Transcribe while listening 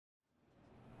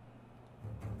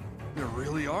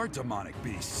really are demonic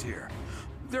beasts here.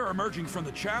 They're emerging from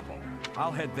the chapel.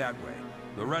 I'll head that way.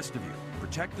 The rest of you,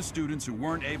 protect the students who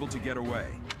weren't able to get away.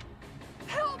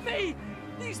 Help me!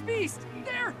 These beasts,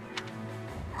 they're...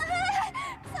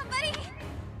 Somebody!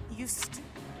 You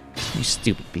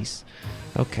stupid beast.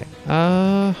 Okay.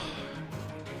 I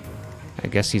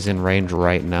guess he's in range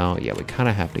right now. Yeah, we kind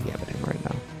of have to gambit him right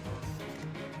now.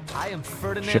 I am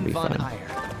Ferdinand Should be von fine. Ayer.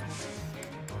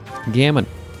 Gammon.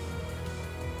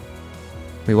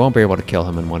 We won't be able to kill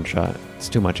him in one shot. It's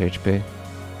too much HP.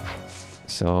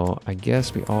 So I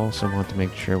guess we also want to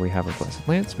make sure we have a Blessed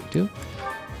Lance. We do.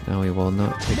 Now we will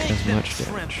not take as much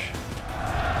damage.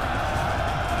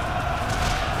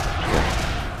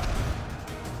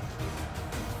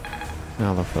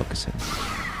 Now they'll focus in.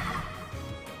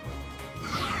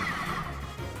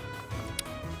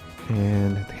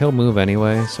 And he'll move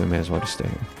anyway, so we may as well just stay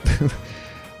here.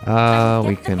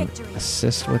 We can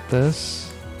assist with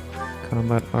this.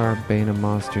 Combat Art, Bane of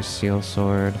Monsters, Seal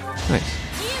Sword. Nice.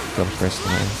 Go the first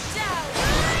time.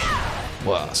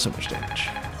 Wow, so much damage.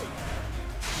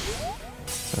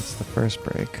 That's the first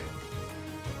break.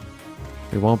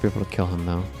 We won't be able to kill him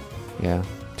though. Yeah,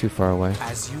 too far away.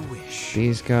 As you wish.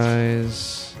 These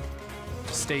guys...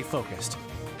 Stay focused.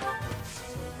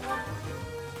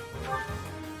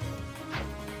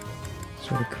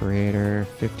 Sort of creator,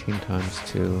 15 times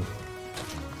 2.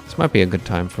 This might be a good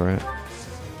time for it.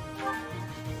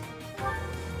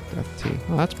 Death Tea.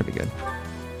 Oh, that's pretty good.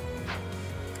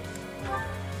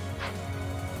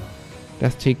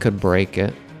 Death Tea could break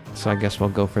it, so I guess we'll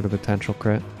go for the potential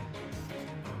crit.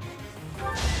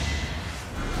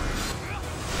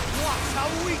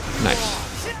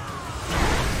 Nice.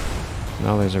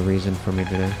 Now there's a reason for me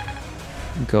to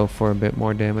go for a bit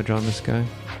more damage on this guy.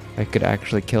 I could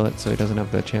actually kill it so he doesn't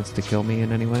have the chance to kill me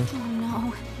in any way. Oh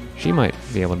no. She might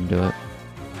be able to do it.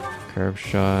 Curve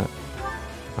shot,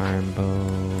 iron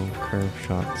bow, curve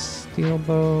shot, steel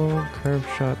bow, curve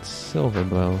shot, silver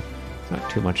bow. Not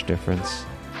too much difference.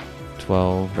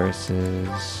 12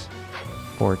 versus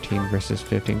 14 versus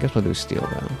 15. Guess we'll do steel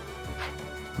bow.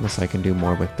 Unless I can do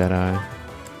more with Deadeye.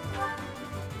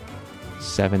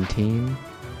 17.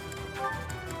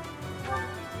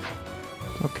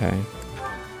 Okay.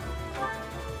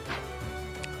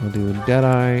 We'll do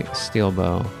Deadeye, steel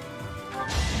bow.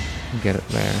 Get it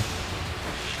there.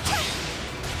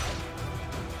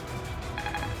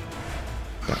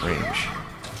 That range.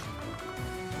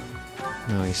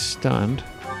 Now he's stunned.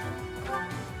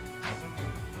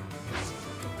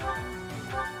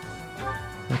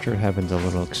 Nurtured Heaven's a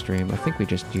little extreme. I think we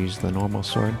just use the normal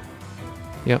sword.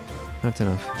 Yep, that's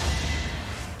enough.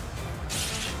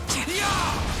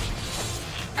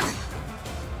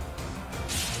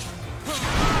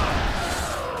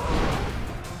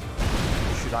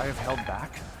 Should I have held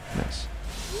back? Nice.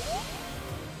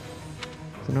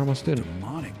 It's a normal student.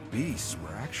 Demonic beasts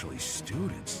were actually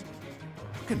students.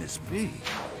 How can this be?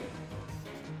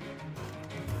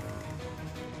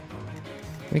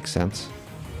 Makes sense.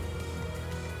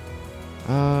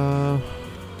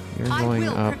 You're going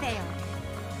up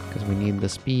because we need the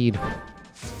speed.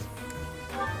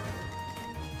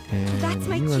 And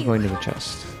you are going to the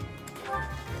chest.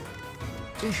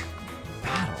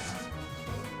 Battle.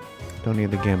 Don't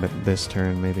need the gambit this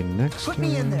turn, maybe next turn. Put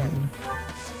me in there.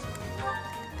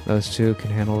 Those two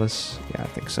can handle this? Yeah, I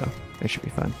think so. They should be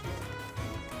fine.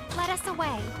 Let us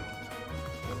away.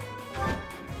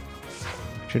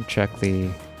 Should check the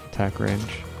attack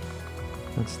range.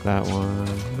 That's that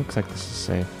one. Looks like this is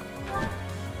safe.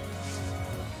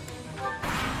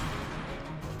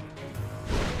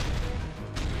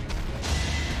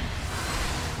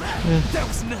 That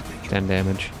was nothing. 10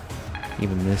 damage.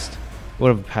 Even missed. Would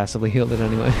have passively healed it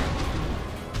anyway.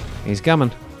 He's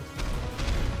coming.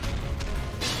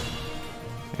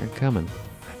 They're coming.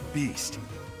 That beast.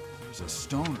 There's a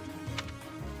stone.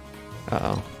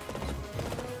 Uh-oh.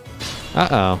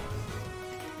 Uh-oh.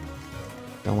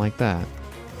 Don't like that.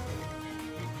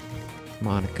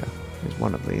 Monica. Here's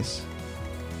one of these.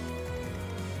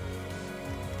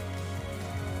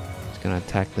 He's gonna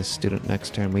attack this student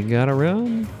next turn. We gotta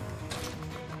run.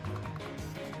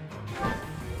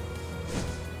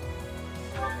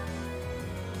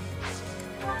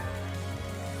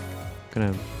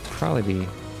 Gonna probably be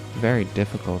very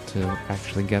difficult to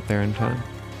actually get there in time.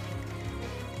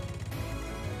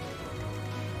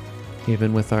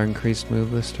 Even with our increased move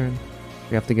this turn.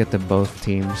 We have to get to both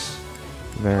teams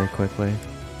very quickly.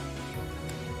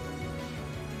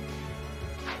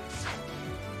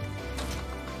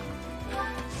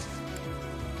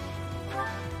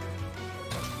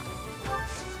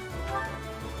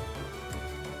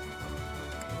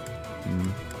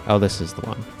 Oh, this is the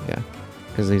one. Yeah.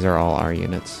 because these are all our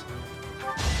units.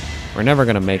 We're never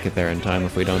going to make it there in time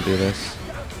if we don't do this.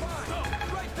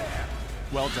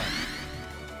 Well done.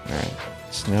 Alright,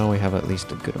 so now we have at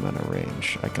least a good amount of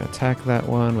range. I can attack that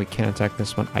one, we can't attack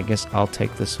this one. I guess I'll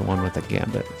take this one with a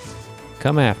gambit.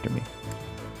 Come after me.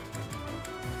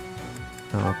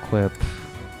 I'll equip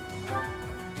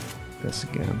this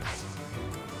again.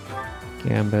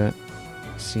 Gambit.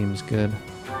 Seems good.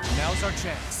 Now's our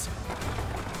chance.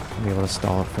 I'll be able to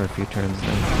stall it for a few turns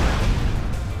now.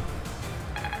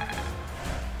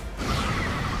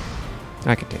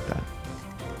 I can take that.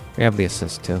 We have the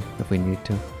assist too, if we need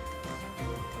to.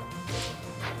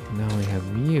 Now we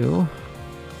have you.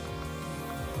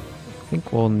 I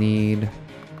think we'll need...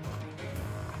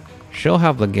 She'll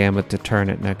have the gambit to turn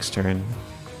it next turn.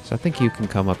 So I think you can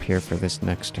come up here for this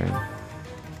next turn.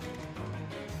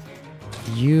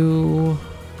 You...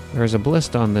 There's a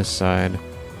ballista on this side.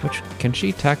 Which... Can she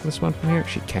attack this one from here?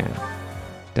 She can.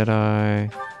 Deadeye.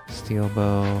 Steel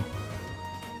bow.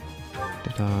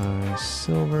 Deadeye.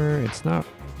 Silver. It's not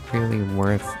really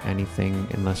worth anything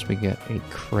unless we get a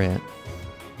crit.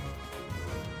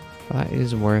 That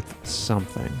is worth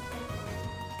something.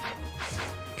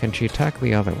 Can she attack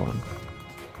the other one?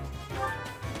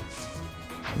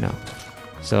 No.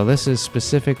 So this is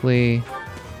specifically...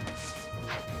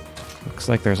 Looks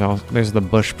like there's the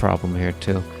bush problem here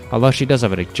too. Although she does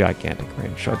have a gigantic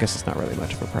range, so I guess it's not really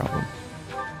much of a problem.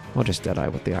 We'll just Deadeye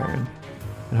with the iron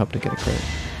and hope to get a crit.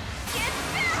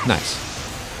 Nice.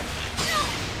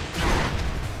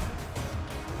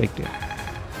 Big deal.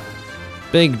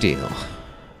 Big deal.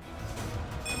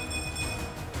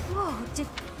 Whoa,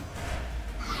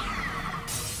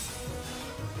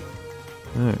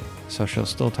 Alright, so she'll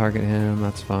still target him,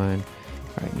 that's fine.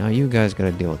 Alright, now you guys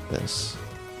gotta deal with this.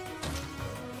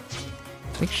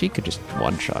 I think she could just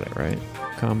one-shot it, right?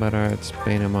 Combat Arts,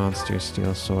 Bane of Monsters,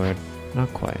 Steel Sword.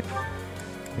 Not quite.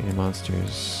 Bane of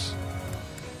Monsters...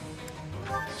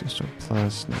 Steel Sword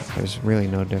Plus. No, there's really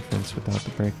no difference without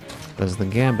the break. Does the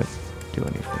Gambit do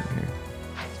anything here?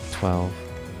 12.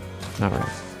 Not right.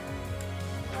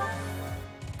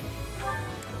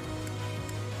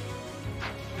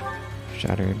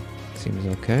 Shattered. Seems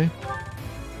okay.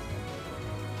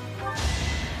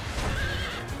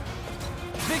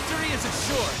 Victory is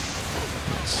assured.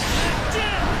 Nice.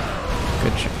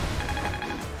 Good shot.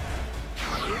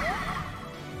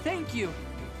 Thank you.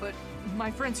 But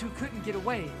my friends who couldn't get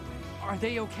away, are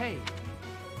they okay?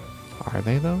 Are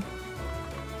they though?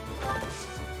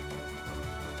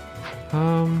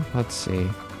 Let's see.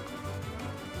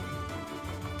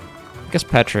 I guess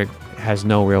Patrick has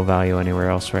no real value anywhere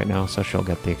else right now, so she'll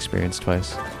get the experience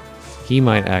twice. He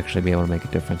might actually be able to make a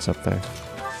difference up there.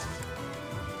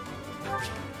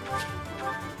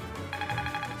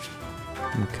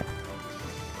 Okay.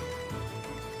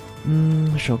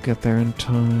 She'll get there in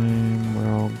time.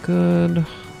 We're all good.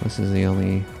 This is the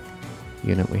only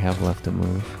unit we have left to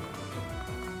move.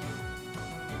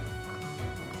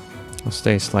 I'll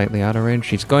stay slightly out of range.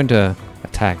 She's going to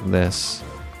attack this.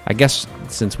 I guess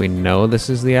since we know this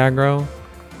is the aggro,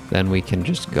 then we can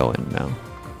just go in now.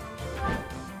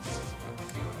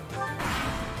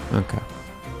 Okay.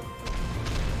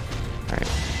 Alright.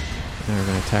 Now we're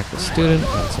going to attack the student.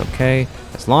 That's okay.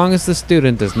 As long as the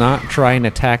student does not try and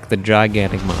attack the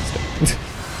gigantic monster.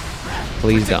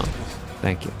 Please don't.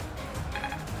 Thank you.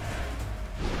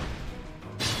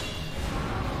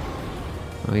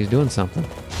 Oh, he's doing something.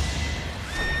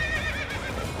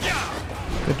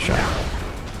 Good shot.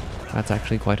 That's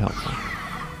actually quite helpful.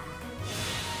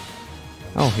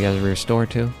 Oh, he has a restore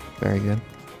too. Very good.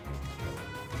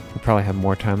 We probably have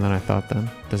more time than I thought then.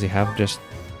 Does he have just...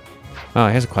 Oh,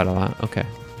 he has quite a lot. Okay.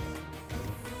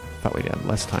 Thought we had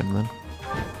less time then.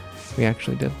 We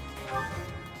actually did.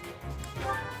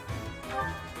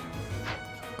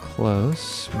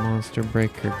 Close. Monster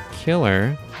Breaker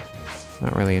Killer.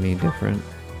 Not really any different.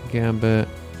 Gambit.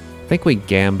 I think we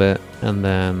Gambit, and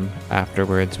then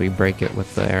afterwards we break it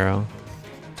with the arrow.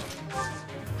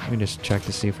 Let me just check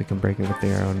to see if we can break it with the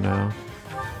arrow now.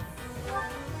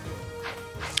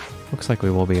 Looks like we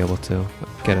will be able to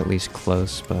get at least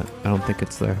close, but I don't think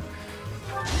it's there.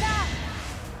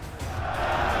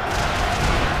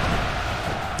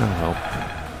 Oh well.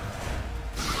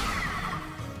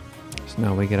 So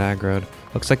now we get aggroed.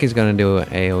 Looks like he's gonna do an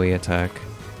AoE attack.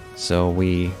 So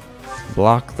we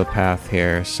block the path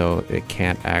here so it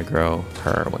can't aggro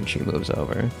her when she moves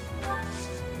over.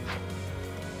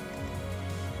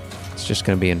 It's just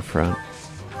gonna be in front.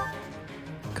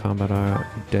 Combat art,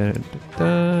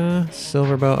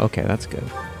 silver bow. Okay, that's good.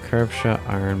 Curve shot,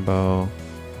 iron bow.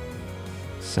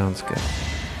 Sounds good.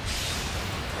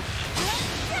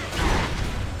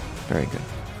 Very good.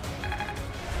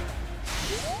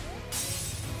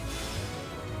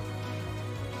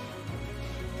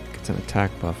 Gets an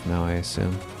attack buff now, I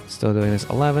assume. Still doing this.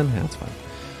 11? Yeah, that's fine.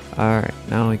 Alright,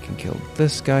 now I can kill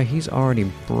this guy. He's already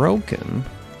broken.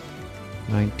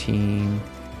 19.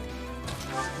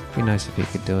 Be nice if he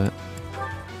could do it.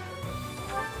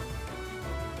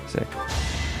 Sick.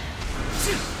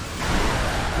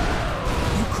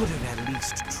 You could have at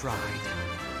least tried.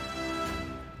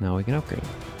 Now we can upgrade.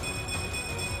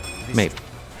 Maybe.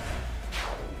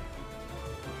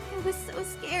 I was so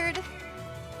scared.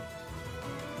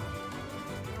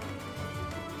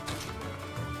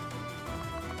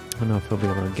 I don't know if he'll be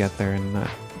able to get there in that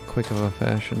quick of a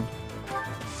fashion,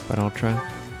 but I'll try.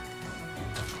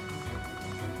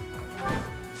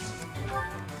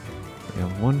 We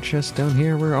have one chest down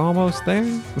here. We're almost there.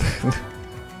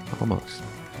 Almost.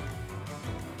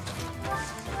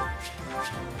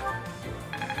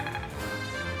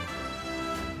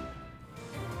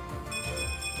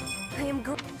 I am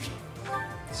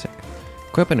Sick.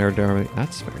 Equip an air derby.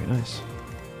 That's very nice.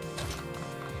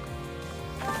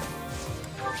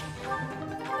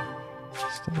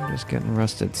 Still just getting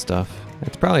rusted stuff.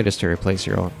 It's probably just to replace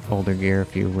your older gear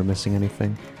if you were missing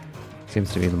anything.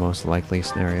 Seems to be the most likely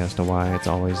scenario as to why it's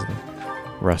always the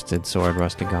rusted sword,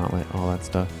 rusted gauntlet, all that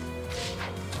stuff.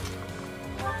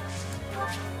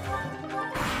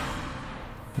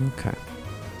 Okay.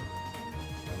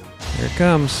 Here it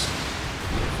comes.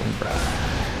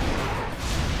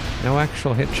 No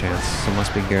actual hit chance, so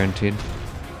must be guaranteed.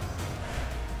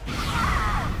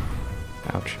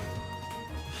 Ouch.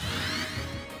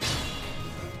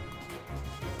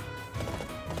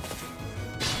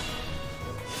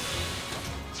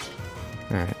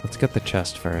 Alright, let's get the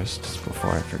chest first, just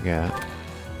before I forget.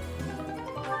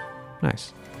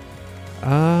 Nice.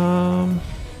 I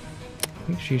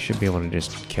think she should be able to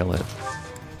just kill it.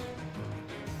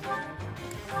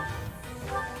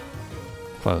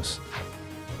 Close.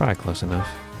 Probably close enough.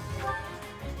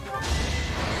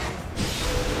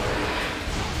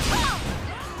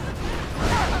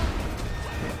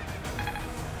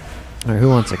 Alright, who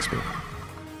wants XP?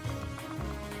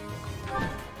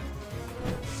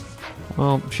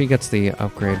 Well, she gets the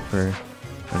upgrade for...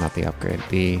 Or not the upgrade,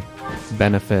 the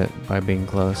benefit by being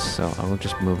close, so I'll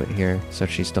just move it here so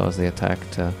she still has the attack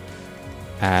to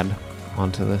add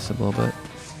onto this a little bit.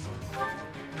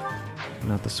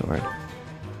 Not the sword.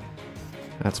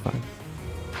 That's fine.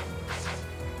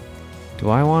 Do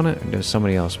I want it, or does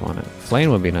somebody else want it? Flame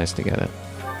would be nice to get it.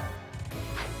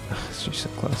 She's so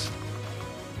close.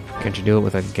 Can't you do it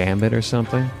with a gambit or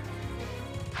something?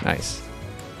 Nice.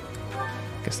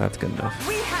 Guess that's good enough.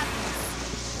 We have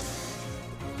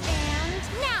and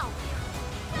now.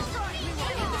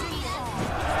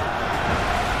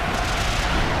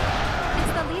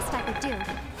 It's the least I could do.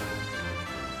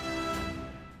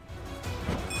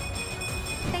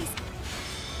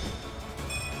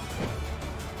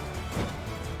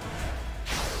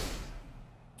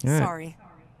 All right. Sorry.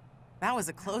 That was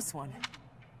a close one. Is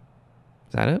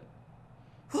that it?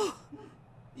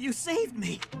 You saved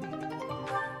me.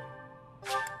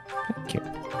 Thank you.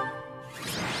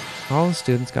 All the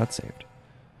students got saved.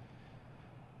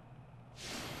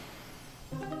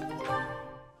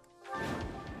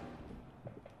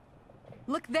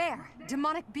 Look there!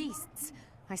 Demonic beasts.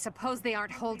 I suppose they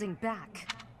aren't holding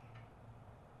back.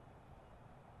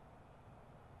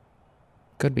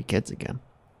 Could be kids again.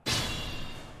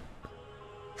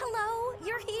 Hello,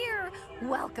 you're here.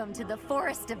 Welcome to the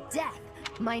Forest of Death.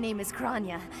 My name is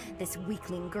Kranya. This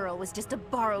weakling girl was just a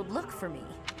borrowed look for me.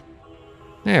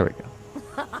 There we go.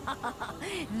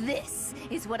 This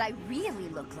is what I really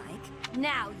look like.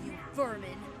 Now, you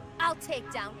vermin, I'll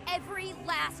take down every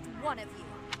last one of you.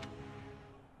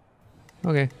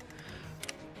 Okay.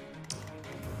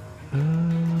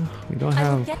 We don't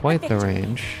have quite the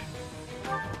range.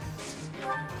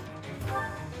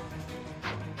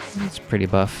 It's pretty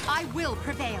buff. I will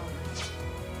prevail.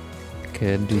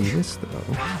 Could do this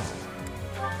though.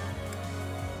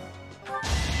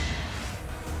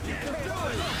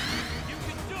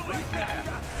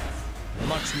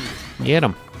 Much needed. Get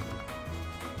him.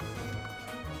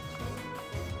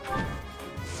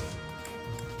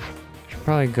 Should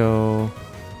probably go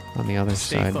on the other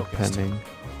Stay side, focused. depending.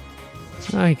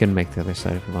 No, he can make the other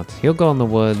side if he wants. He'll go in the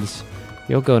woods.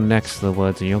 You'll go next to the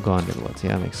woods, and you'll go under the woods.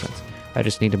 Yeah, that makes sense. I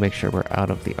just need to make sure we're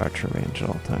out of the archer range at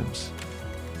all times.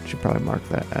 Should probably mark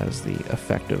that as the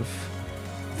effective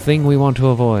thing we want to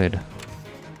avoid.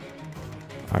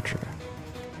 Archer.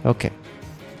 Okay.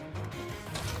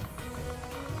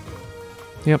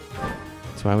 Yep.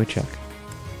 That's why we check.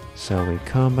 So we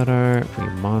combat art, we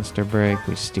monster break,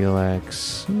 we steel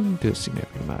X, do a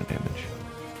significant amount of damage.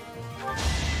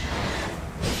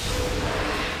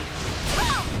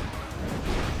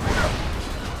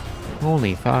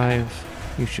 Only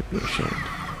 5. You should be ashamed.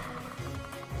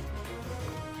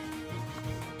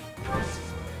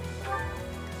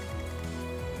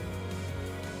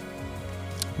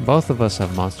 Both of us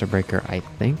have Monster Breaker, I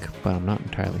think, but I'm not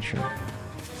entirely sure.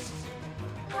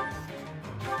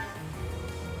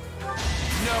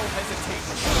 No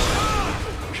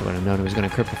hesitation. Should have known he was going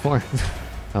to crit before.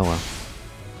 Oh well.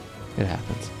 It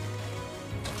happens.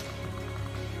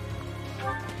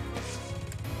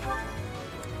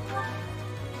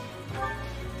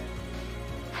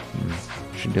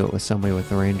 Should do it with somebody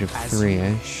with a range of 3,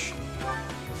 eh?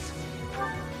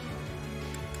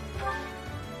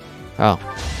 Oh,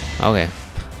 okay.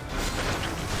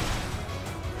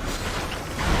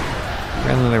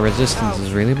 Apparently the resistance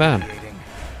is really bad.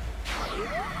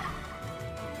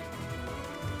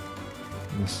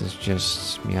 This is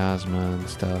just miasma and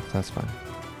stuff, that's fine.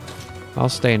 I'll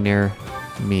stay near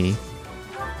me,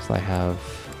 so I have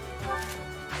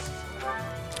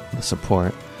the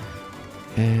support.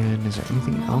 And is there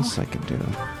anything else I can do?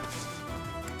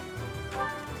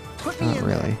 Not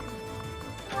really.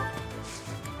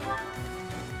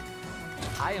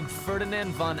 I am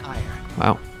Ferdinand von Eyre.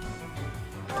 Wow.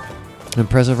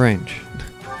 Impressive range.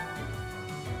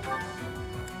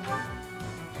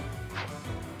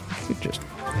 I could just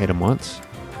hit him once.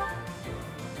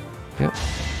 Yep. I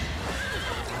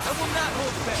will not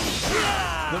hold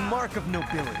back. The mark of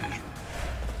nobility.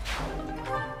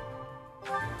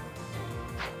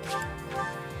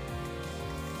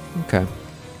 Okay.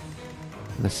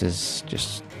 This is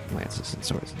just lances and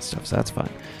swords and stuff, so that's fine.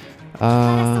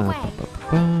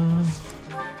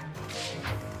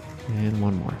 And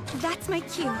one more. That's my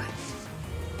cue.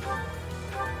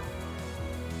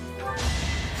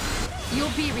 You'll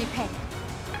be repaid.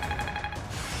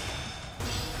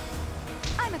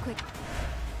 I'm a quick...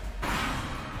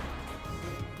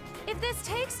 If this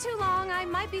takes too long, I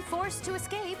might be forced to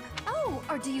escape. Oh,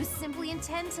 or do you simply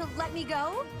intend to let me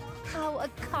go? How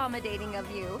accommodating of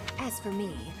you. As for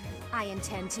me, I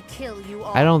intend to kill you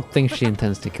all. I don't think she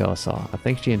intends to kill us all. I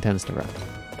think she intends to run.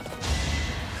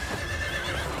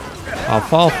 I'll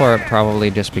fall for it probably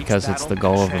just because it's the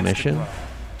goal of a mission.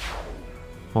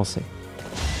 We'll see.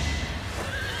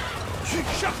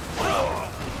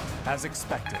 As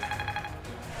expected.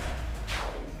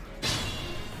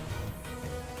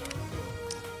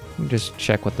 Just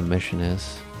check what the mission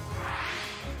is.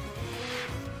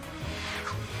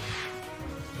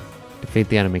 Defeat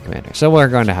the enemy commander. So we're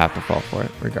going to have to fall for it,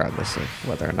 regardless of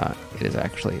whether or not it is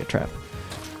actually a trap.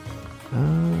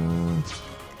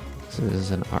 This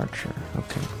is an archer.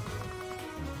 Okay.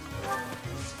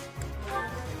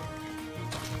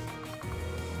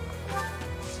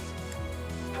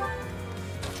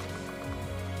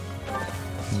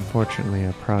 Unfortunately,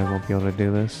 I probably won't be able to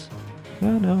do this.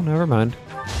 Oh, no, never mind.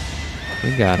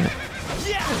 We got it.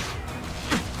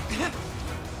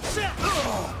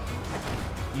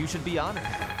 You should be honored.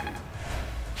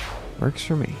 Works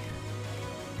for me.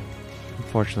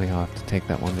 Unfortunately, I'll have to take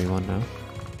that 1v1 now.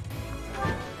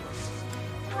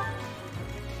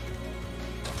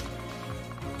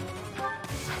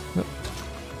 Yep.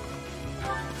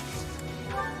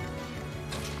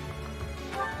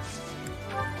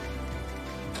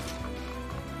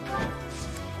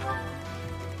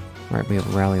 Alright, we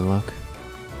have rally luck.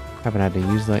 Haven't had to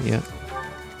use that yet.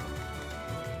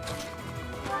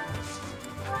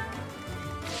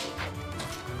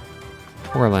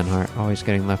 Poor Lenhart, always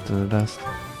getting left in the dust.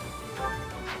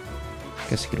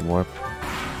 Guess he could warp.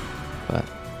 But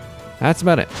that's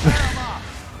about it.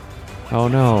 Oh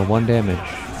no, 1 damage.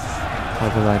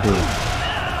 What did I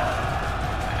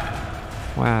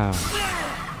do? Wow.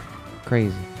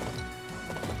 Crazy.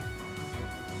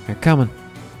 They're coming.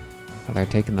 Oh, they're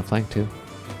taking the flank too.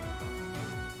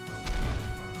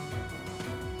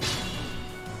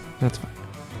 That's fine.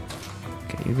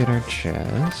 Okay, you get our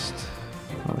chest.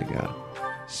 What we got?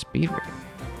 Speed rating.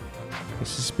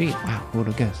 This is speed. Wow, who would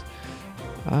have guessed?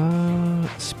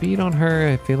 Speed on her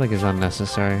I feel like is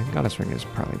unnecessary. Goddess ring is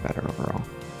probably better overall.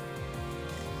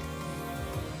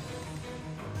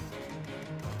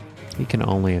 He can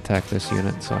only attack this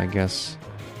unit, so I guess...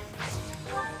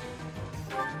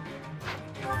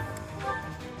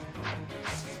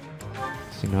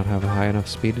 Does he not have a high enough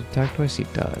speed to attack twice? He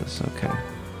does, okay.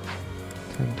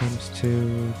 10 times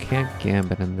 2. Can't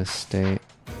gambit in this state.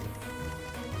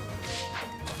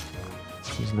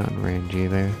 She's not in range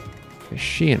either. Is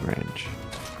she in range?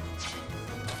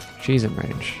 She's in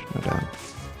range, no doubt.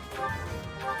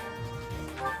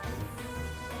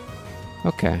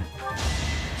 Okay.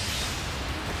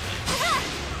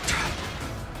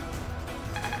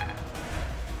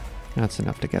 That's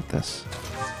enough to get this.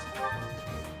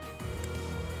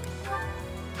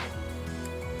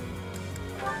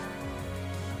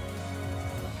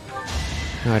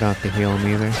 No, I don't have to heal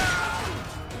him either.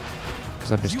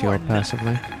 Because I've just healed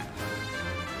passively.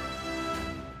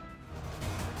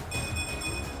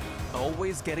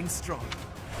 Always getting strong.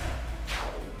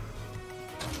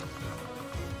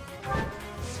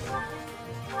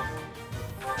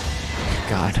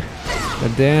 God. The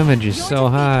damage is so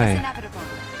high.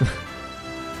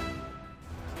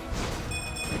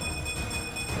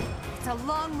 It's a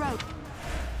long road.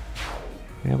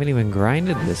 I haven't even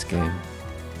grinded this game.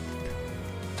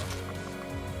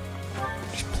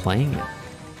 Just playing it.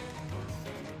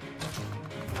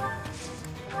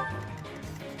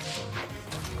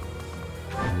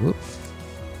 Whoop.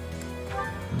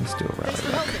 Let's do a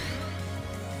rally back.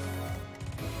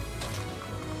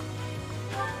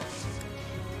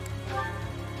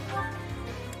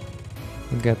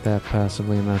 We'll get that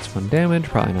passively, and that's fun damage.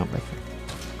 Probably not worth it.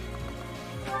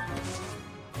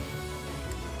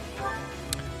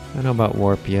 I don't know about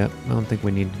warp yet. I don't think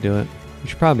we need to do it. We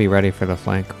should probably be ready for the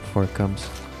flank before it comes.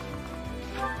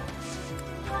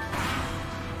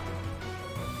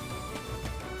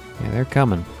 Yeah, they're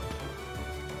coming.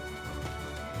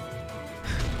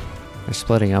 They're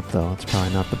splitting up though. It's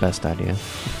probably not the best idea.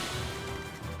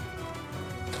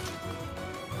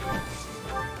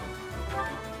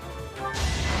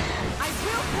 I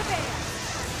will prevail.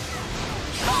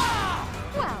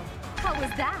 Well, how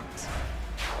was that?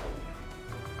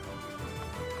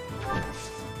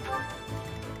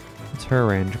 It's her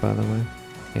range, by the way.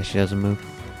 Yeah, she doesn't move.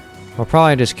 We'll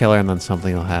probably just kill her and then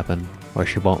something will happen. Or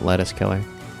she won't let us kill her.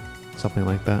 Something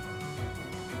like that.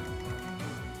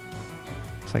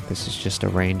 Looks like this is just a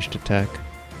ranged attack.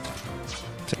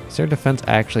 Is their defense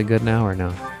actually good now or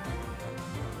no?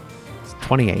 It's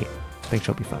 28. I think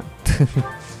she'll be fine.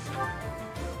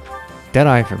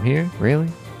 Deadeye from here? Really?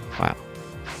 Wow.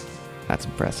 That's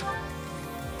impressive.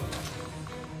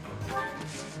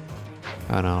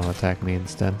 Oh no, I'll attack me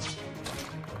instead.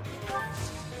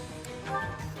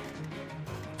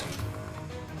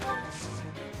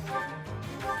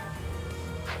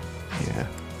 Yeah.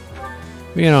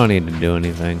 We don't need to do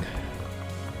anything.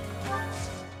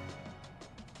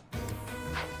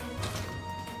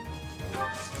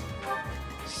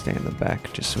 Stay in the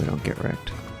back just so we don't get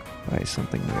wrecked by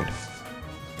something weird.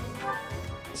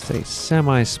 Stay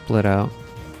semi-split out.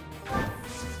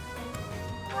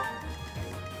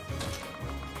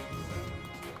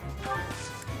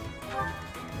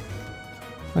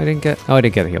 I didn't get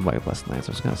a heal by Blessed Lance,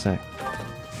 I was gonna say.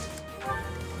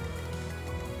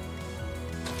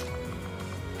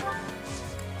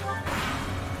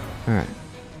 Alright.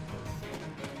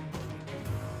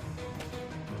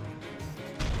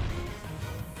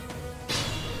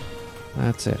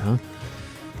 That's it, huh?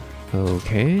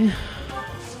 Okay.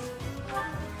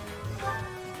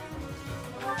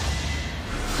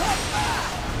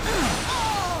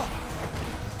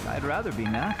 I'd rather be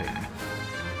napping.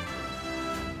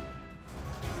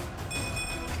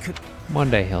 One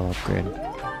day he'll upgrade.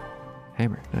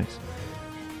 Hammer, nice.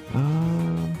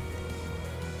 Oh.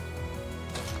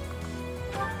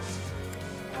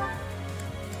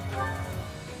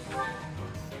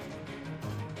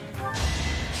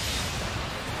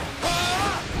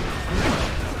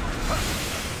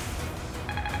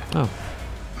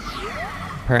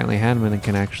 Apparently Hanman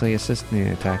can actually assist in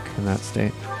the attack in that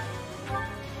state.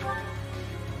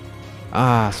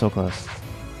 Ah, so close.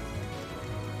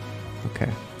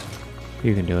 Okay.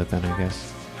 You can do it then, I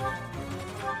guess.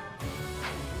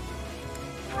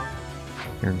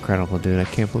 You're incredible, dude. I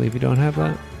can't believe you don't have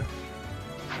that.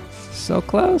 So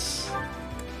close.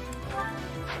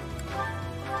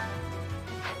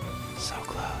 So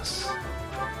close.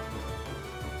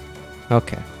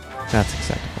 Okay. That's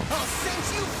acceptable. I'll send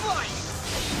you flying.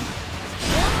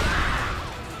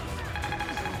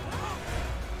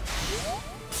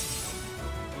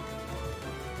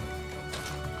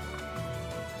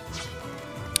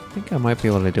 I think I might be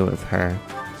able to do it with her.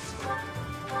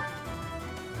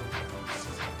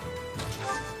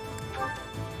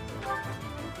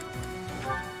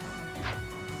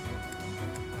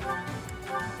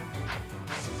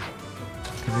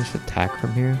 Can I just attack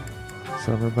from here?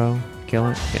 Silver bow? Kill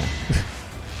it?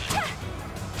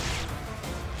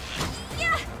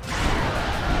 Yeah.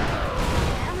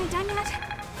 Am I done yet?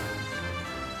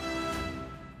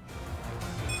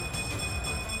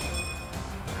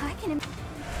 I can.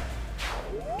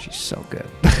 She's so good.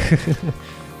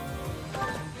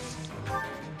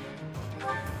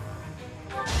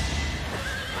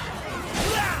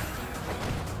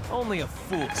 Only a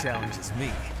fool challenges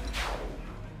me.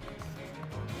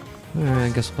 I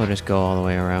guess we'll just go all the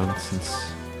way around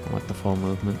since I want the full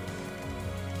movement.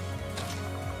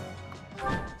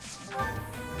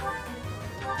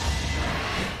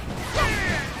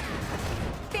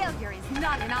 Failure is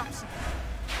not an option.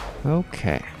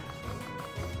 Okay.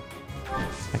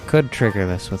 I could trigger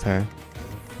this with her.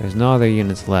 There's no other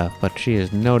units left, but she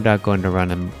is no doubt going to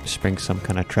run and spring some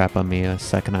kind of trap on me the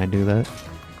second I do that.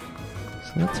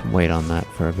 So let's wait on that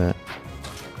for a bit.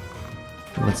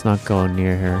 Let's not go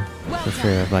near her for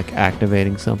fear of like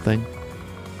activating something.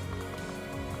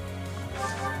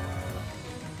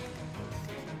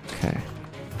 Okay.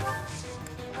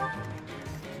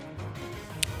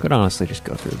 Could honestly just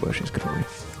go through the bushes, couldn't we?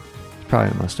 It's probably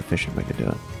the most efficient way to do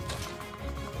it.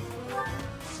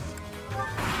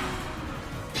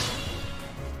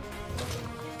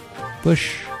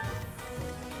 Bush.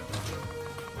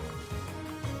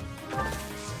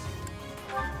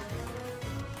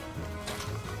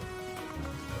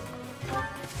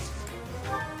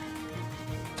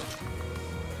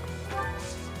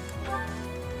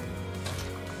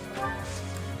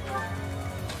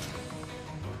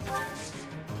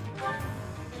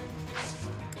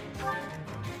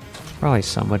 Probably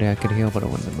somebody I could heal, but it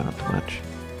wouldn't amount to much.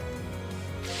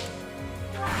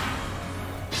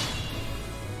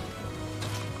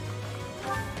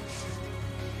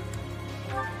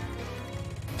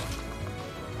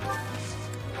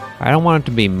 I don't want it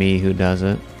to be me who does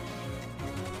it.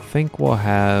 I think we'll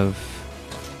have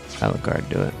Ohaiguy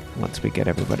do it once we get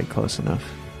everybody close enough.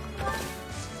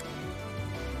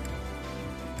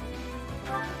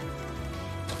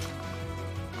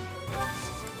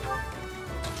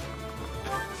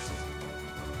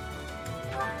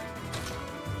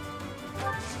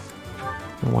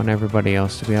 I want everybody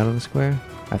else to be out of the square?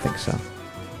 I think so.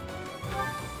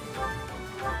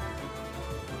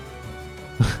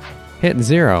 Hitting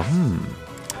 0.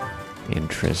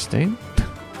 Interesting.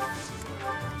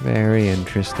 Very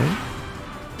interesting.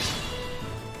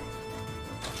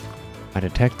 I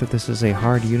detect that this is a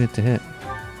hard unit to hit.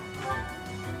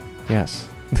 Yes.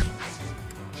 Is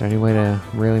there any way to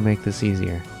really make this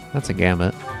easier? That's a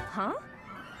gambit. Huh?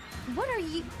 What are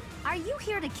you... Are you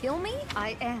here to kill me?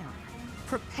 I am.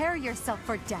 Prepare yourself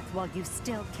for death while you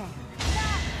still can.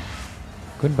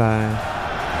 Goodbye.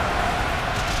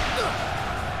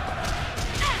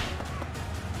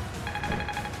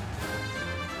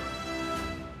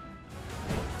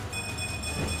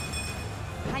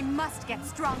 I must get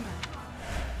stronger.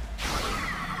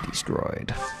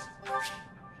 Destroyed.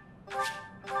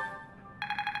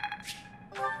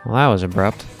 Well, that was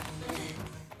abrupt.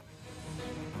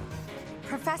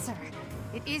 Professor,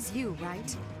 it is you,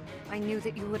 right? I knew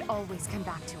that you would always come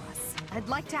back to us. I'd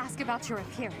like to ask about your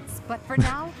appearance, but for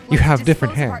now, You let's have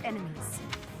different dispose hair. of our enemies.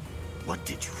 What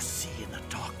did you see in the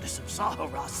darkness of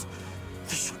Zaharas?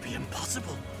 This should be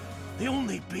impossible. The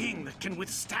only being that can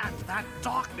withstand that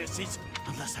darkness is...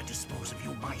 Unless I dispose of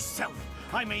you myself,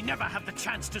 I may never have the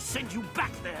chance to send you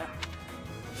back there.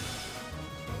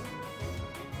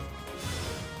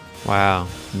 Wow.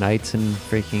 Knights and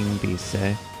freaking beasts,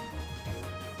 eh?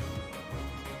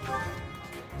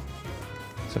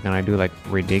 So can I do like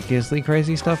ridiculously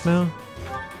crazy stuff now?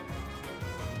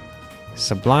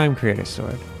 Sublime Creator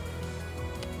Sword.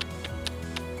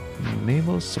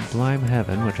 Enables Sublime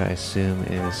Heaven, which I assume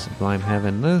is Sublime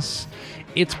Heaven this.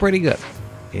 It's pretty good.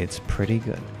 It's pretty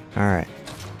good. Alright.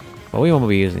 Well, we won't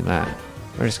be using that.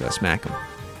 We're just gonna smack him.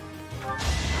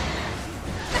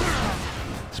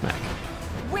 Smack.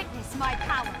 Witness my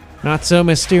power. Not so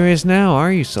mysterious now,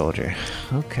 are you, soldier?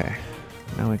 Okay.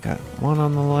 Now we got one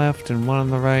on the left and one on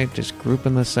the right. Just group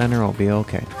in the center, will be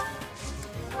okay.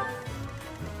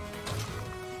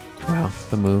 Wow,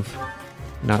 the move.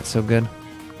 Not so good.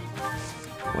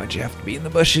 Why'd you have to be in the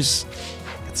bushes?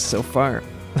 It's so far.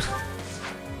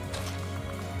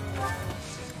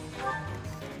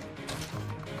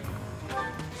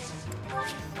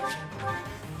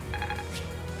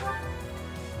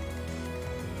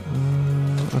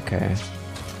 Okay.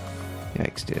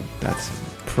 Yikes, dude. That's a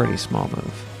pretty small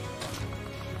move.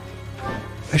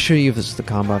 I should have used the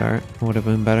combat art. It would have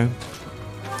been better.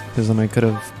 Because then I could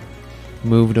have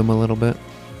moved him a little bit.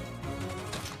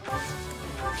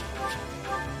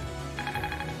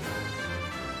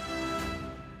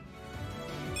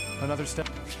 Another step.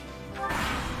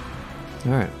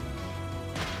 Alright.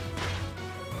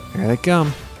 Here they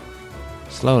come.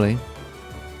 Slowly.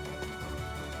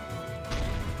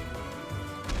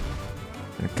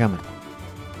 They're coming.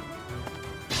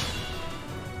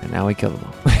 And now we kill them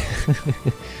all.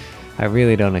 I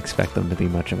really don't expect them to be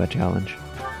much of a challenge.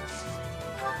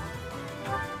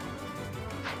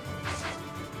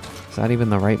 Is that even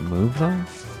the right move, though?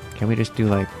 Can we just do,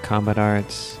 like, Combat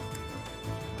Arts,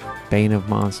 Bane of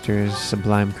Monsters,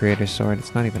 Sublime Creator Sword?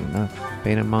 It's not even enough.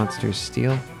 Bane of Monsters,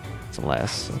 Steel? It's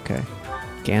less. Okay.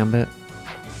 Gambit?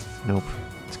 Nope.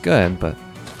 It's good, but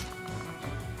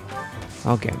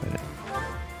I'll Gambit it.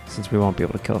 Since we won't be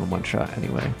able to kill it in one shot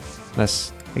anyway.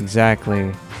 Unless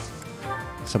exactly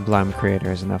Sublime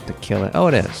Creator is enough to kill it. Oh,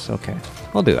 it is. Okay.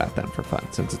 We'll do that then for fun,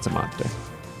 since it's a monster.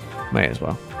 May as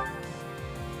well.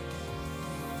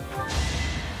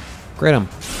 Grit him.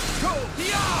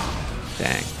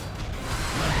 Dang.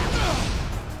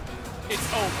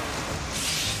 It's over.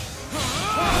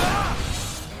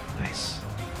 Nice.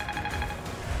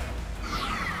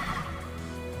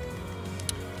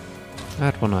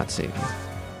 That will not save you.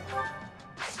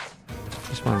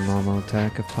 Just want a normal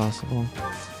attack if possible.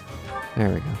 There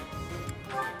we go.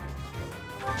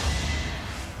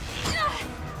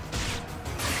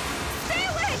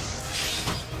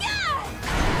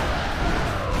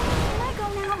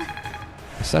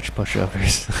 Such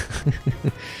pushovers.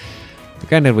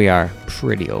 Granted, we are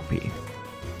pretty OP,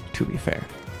 to be fair.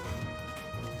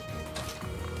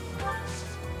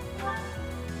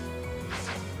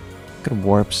 Could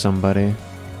warp somebody.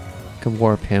 Could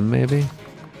warp him, maybe?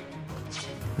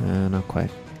 Not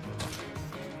quite.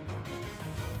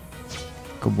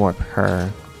 Could warp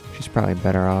her. She's probably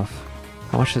better off.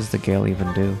 How much does the Gale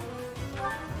even do?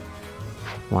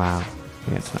 Wow.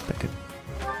 Yeah, it's not that good.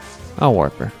 I'll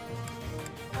warp her.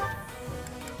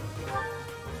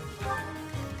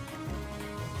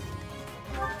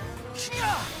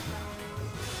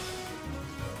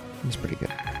 He's pretty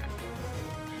good.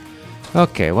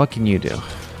 Okay, what can you do?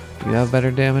 Do you have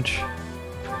better damage?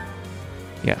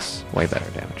 Yes, way better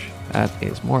damage. That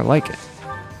is more like it.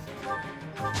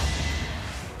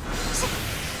 It's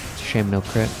a shame no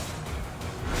crit.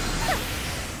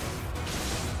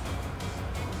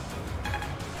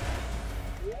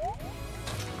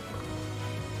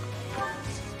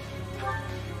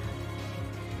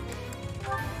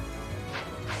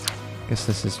 Guess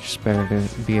this is just better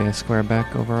to be a square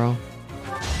back overall.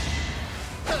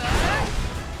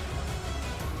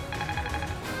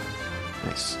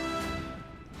 Nice.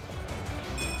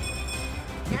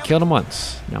 I killed him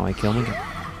once. Now I kill him again.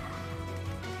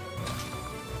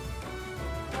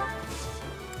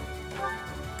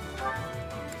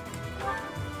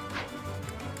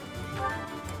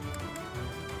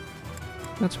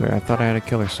 That's weird. I thought I had a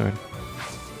killer sword.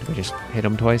 Did we just hit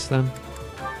him twice then?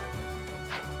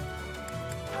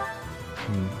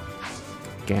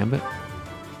 Gambit?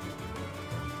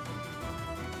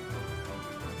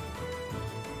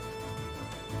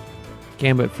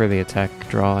 Gambit for the attack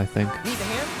draw, I think.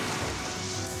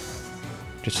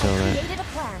 Just so that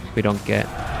we don't get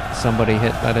somebody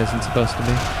hit that isn't supposed to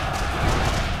be.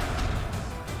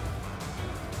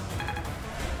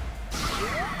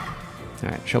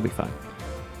 Alright, she'll be fine.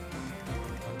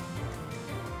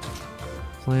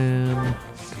 Plan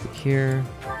here.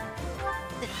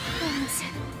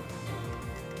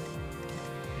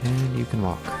 And you can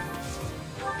walk.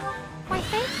 Why,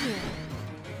 thank you.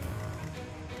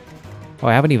 Oh,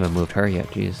 I haven't even moved her yet,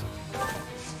 jeez.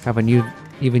 Haven't you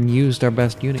even used our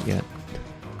best unit yet.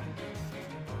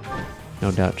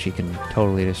 No doubt she can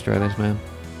totally destroy this man.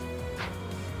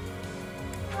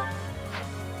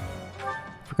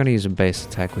 If we're gonna use a base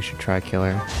attack, we should try kill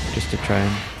her. Just to try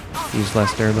and use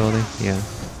less durability. Yeah.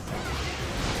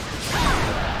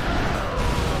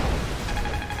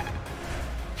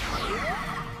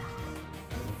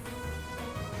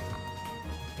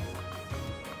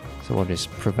 So we'll just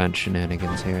prevent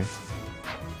shenanigans here.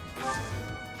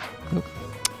 Oop.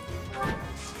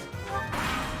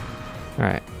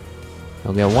 Alright.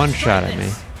 He'll get one shot at me.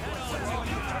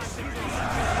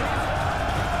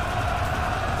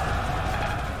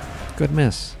 Good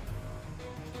miss.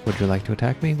 Would you like to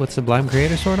attack me with Sublime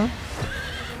Creator Sword on?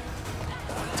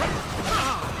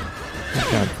 Good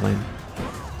job, Flame.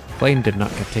 Flame did not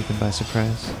get taken by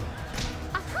surprise.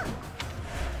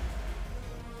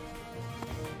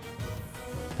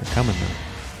 They're coming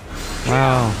though.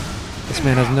 Wow. This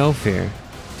man has no fear.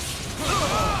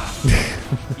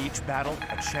 Each battle,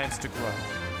 a chance to grow.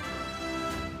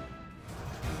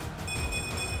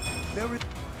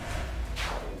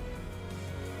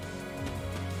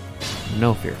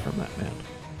 No fear from that man.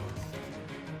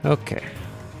 Okay.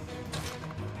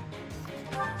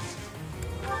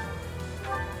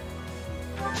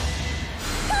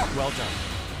 Well done.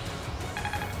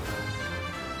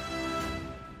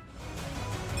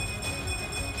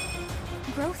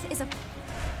 Growth is a...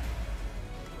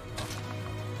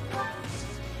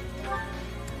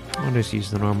 I'll just use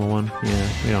the normal one. Yeah,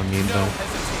 we don't need both.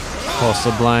 Whole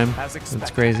Sublime. As That's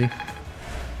expected. crazy.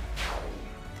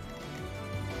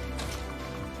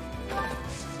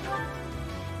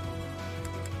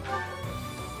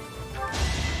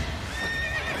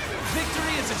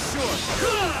 Victory is assured.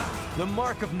 The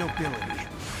mark of nobility.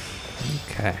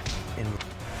 Okay. In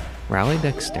Rally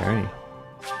Dexterity.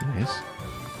 Nice.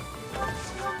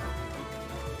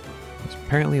 It's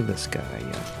apparently this guy,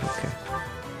 yeah. Okay.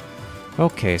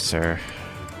 Okay, sir.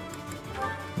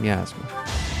 Miasma.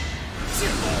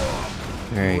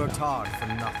 There you go. worked hard for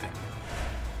nothing.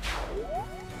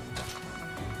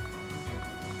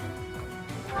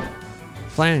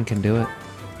 Flan can do it.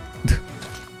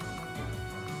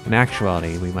 In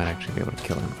actuality, we might actually be able to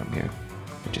kill him from here,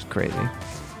 which is crazy.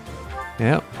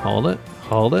 Yep, hold it,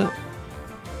 hold it.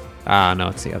 Ah, no,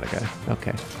 it's the other guy.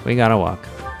 Okay, we gotta walk.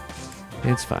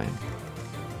 It's fine.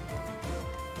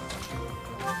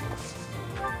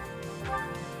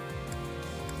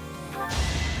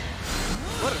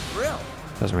 What a thrill!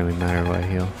 Doesn't really matter what I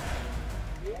heal.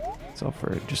 It's all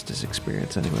for just his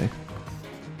experience anyway.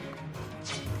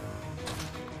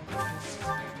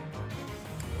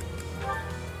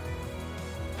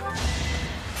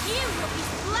 You will be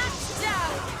slashed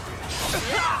down!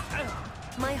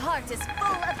 My heart is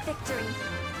full of victory.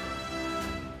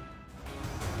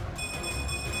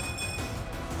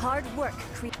 Hard work,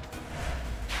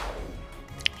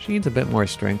 She needs a bit more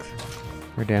strength.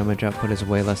 Her damage output is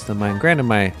way less than mine. Granted,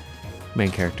 my main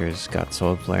character's got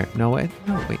Soul Flare. No, wait.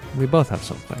 No, wait. We both have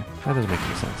Soul Flare. That doesn't make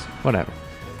any sense. Whatever.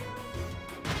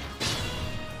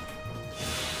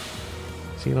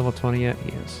 Is he level 20 yet?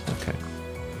 He is. Okay.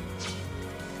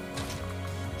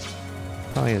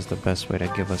 Probably is the best way to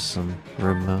give us some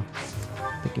room, though.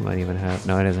 I think he might even have...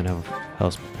 No, he doesn't have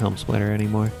Helm Splitter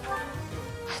anymore.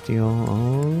 Steel.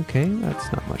 Okay,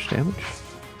 that's not much damage.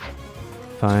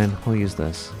 Fine, we'll use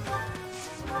this.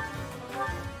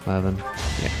 11.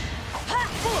 Yeah.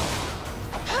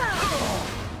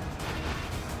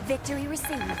 victory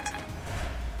received.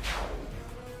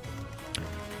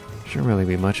 Shouldn't really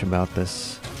be much about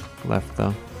this left,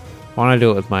 though. I want to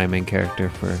do it with my main character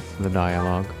for the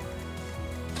dialogue.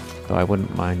 Though I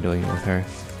wouldn't mind doing it with her.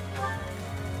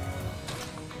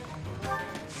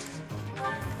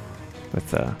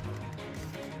 With,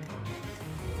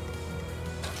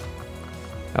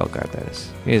 Elgard, that is.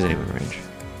 He isn't even in range.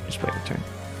 Just wait a turn.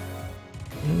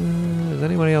 Does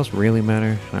anybody else really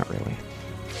matter? Not really.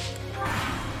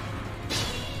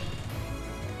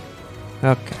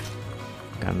 Okay.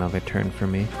 Got another turn for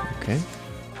me. Okay.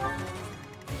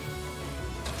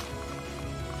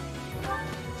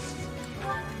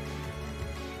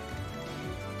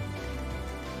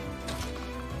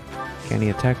 Can he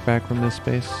attack back from this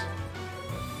space?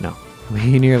 No.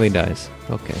 He nearly dies.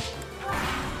 Okay.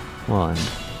 Well,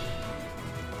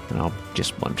 and I'll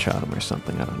just one-shot him or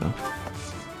something. I don't know.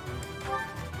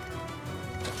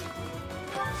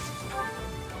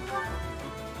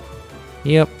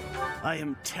 Yep. I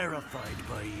am terrified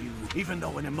by you, even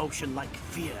though an emotion like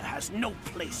fear has no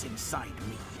place inside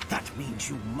me. That means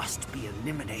you must be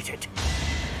eliminated.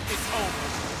 It's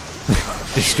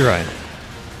over. Destroyed.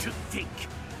 To think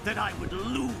that I would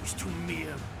lose to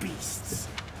mere beasts.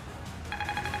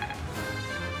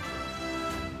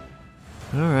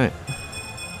 Alright.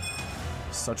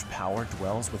 Such power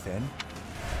dwells within.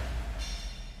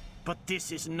 But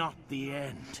this is not the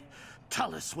end.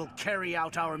 Tullus will carry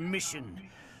out our mission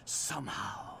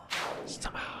somehow.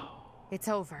 Somehow. It's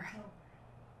over.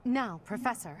 Now,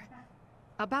 Professor,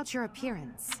 about your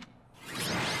appearance.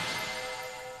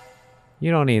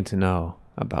 You don't need to know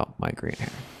about my green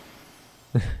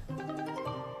hair.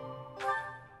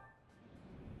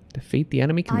 Defeat the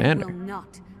enemy commander. I will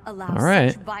not allow All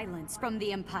right. such violence from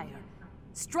the Empire.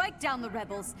 Strike down the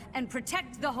rebels and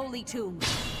protect the Holy Tomb.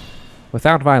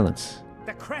 Without violence.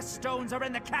 The crest stones are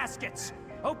in the caskets.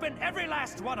 Open every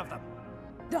last one of them.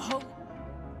 The whole...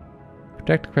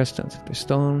 Protect the crest stones. If they're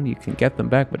stolen, you can get them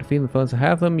back, but defeating the foes that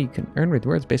have them, you can earn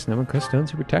rewards based on how many crest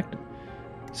stones you protect.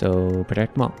 So,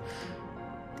 protect them all.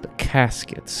 The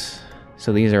caskets.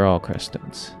 So these are all crest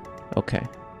stones. Okay.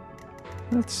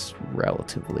 That's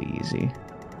relatively easy.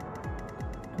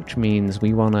 Which means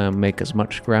we want to make as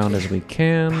much ground as we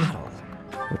can.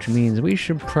 Which means we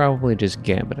should probably just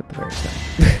gambit at the very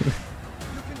start.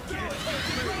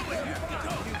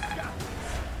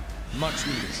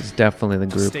 This is definitely the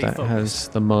group that has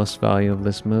the most value of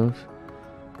this move.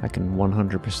 I can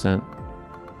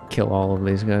 100% kill all of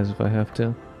these guys if I have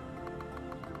to.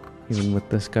 Even with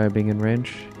this guy being in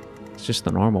range. It's just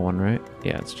the normal one, right?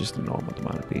 Yeah, it's just a normal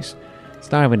demonic beast.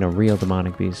 It's not even a real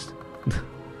demonic beast.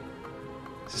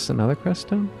 Is this another crest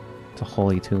stone? It's a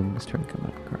holy tomb. This turn come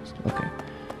out of crest. Okay.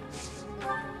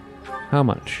 How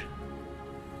much?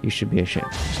 You should be ashamed.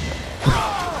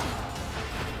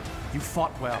 You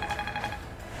fought well.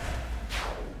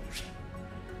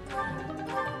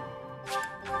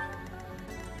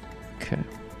 Okay.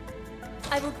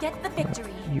 I will get the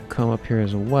victory. You come up here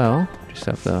as well. Just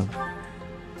have the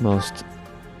most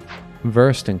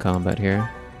versed in combat here.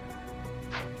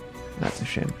 That's a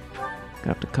shame.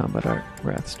 Got to combat art,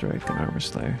 Wrath Strike, and Armor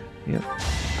Slayer. Yep.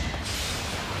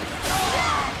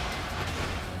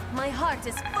 My heart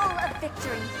is full of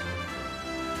victory.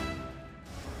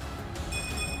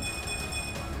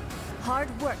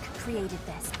 Hard work created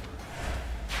this.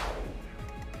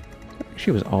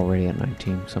 She was already at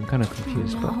 19, so I'm kind of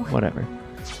confused, Oh, no. but whatever.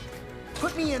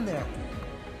 Put me in there.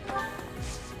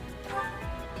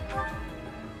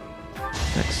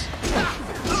 Nice.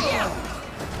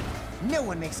 No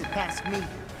one makes it past me.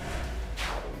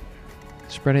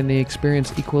 Spreading the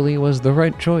experience equally was the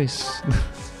right choice.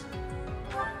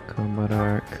 Combat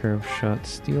art, curve shot,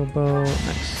 steel bow.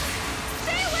 Nice.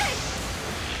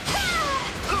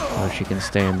 Oh, she can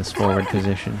stay in this forward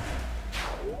position.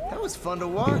 That was fun to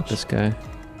Be with watch. this guy.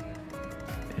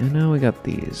 And now we got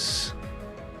these.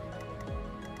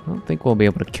 I don't think we'll be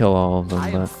able to kill all of them, I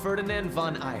am but Ferdinand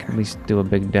von Eyre. at least do a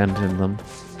big dent in them.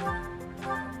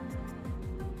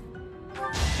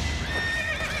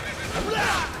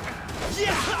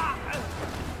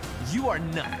 You are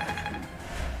nothing.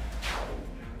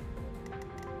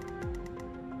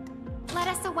 Let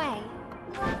us away.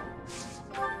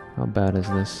 How bad is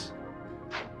this?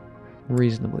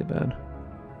 Reasonably bad.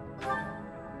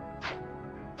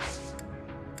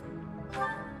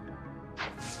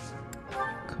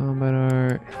 Combat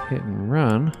art, hit and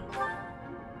run.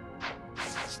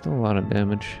 Still a lot of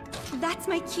damage. That's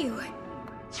my cue.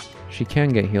 She can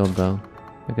get healed though.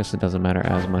 I guess it doesn't matter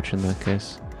as much in that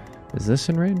case. Is this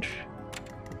in range?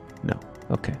 No.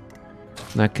 Okay.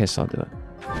 In that case, I'll do it.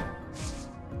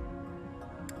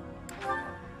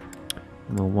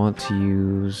 And I'll want to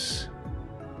use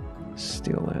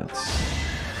Steel Lance.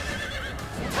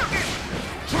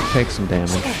 Take some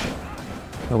damage.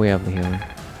 But we have the healing.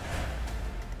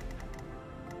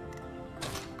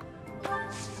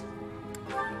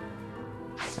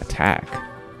 Attack?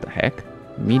 The heck?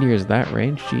 Meteor's that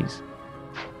range? Jeez.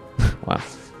 Wow.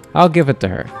 I'll give it to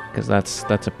her, because that's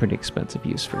a pretty expensive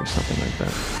use for something like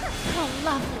that. Oh,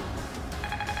 lovely.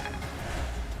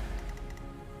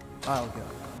 I'll go.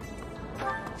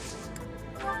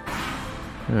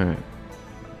 Alright.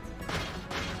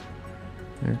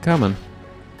 They're coming.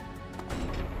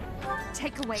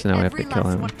 Take away So now we have every to kill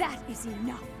last him. one. That is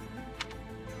enough.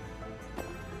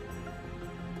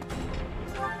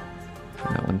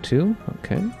 That one too?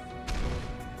 Okay.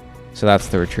 So that's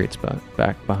the retreat spot,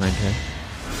 back behind her.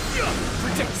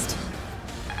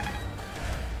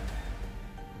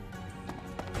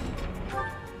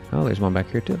 Oh, there's one back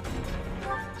here too.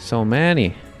 So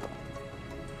many.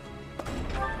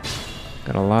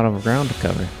 Got a lot of ground to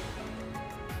cover.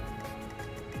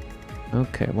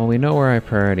 Okay, well we know where our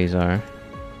priorities are.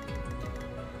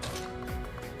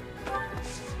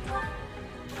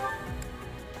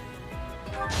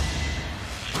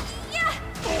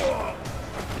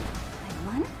 I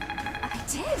won? I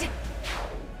did.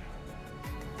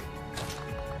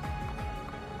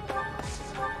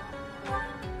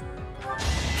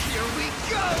 Here we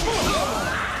go!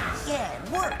 Yeah,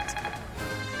 it worked.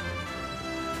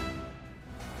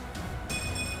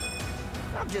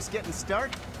 I'm just getting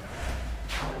started.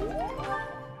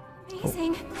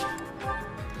 Amazing.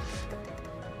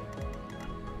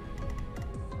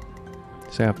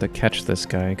 So I have to catch this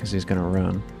guy because he's gonna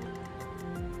run.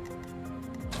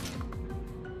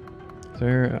 Is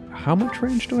there, how much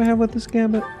range do I have with this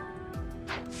gambit?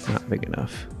 Not big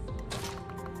enough.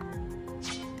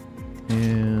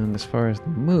 And as far as the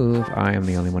move, I am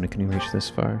the only one who can reach this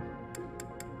far.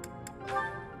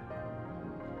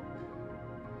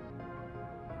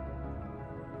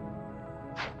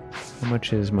 How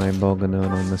much is my Bolganone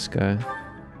on this guy?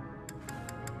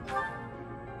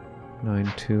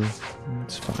 9.2.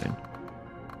 That's fine.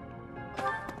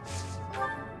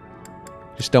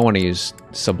 Just don't want to use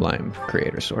Sublime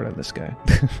Creator Sword on this guy.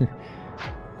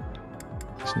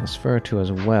 So Nosferatu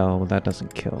as well, but that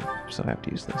doesn't kill, so I have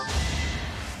to use this.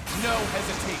 No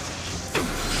hesitation.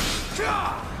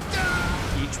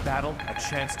 Each battle, a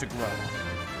chance to grow.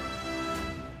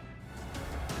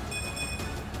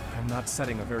 I'm not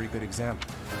setting a very good example.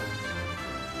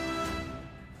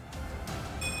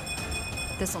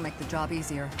 This'll make the job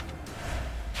easier.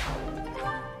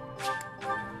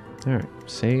 Alright,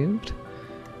 saved.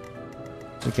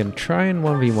 We can try and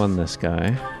 1v1 this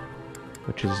guy,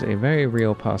 which is a very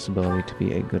real possibility to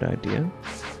be a good idea.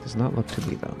 Does not look to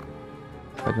be, though.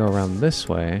 If I go around this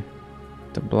way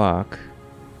to block,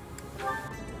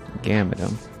 gambit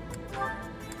him,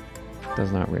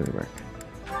 does not really work.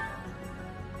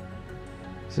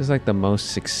 This is like the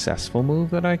most successful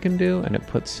move that I can do, and it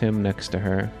puts him next to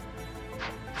her.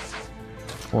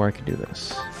 Or I could do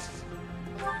this.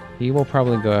 He will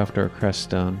probably go after a crest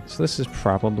stone, so this is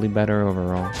probably better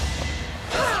overall.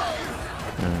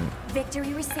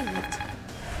 Victory received.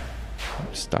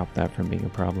 Stop that from being a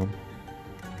problem.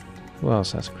 Who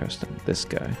else has crest stone? This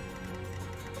guy.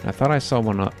 I thought I saw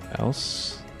one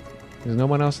else. There's no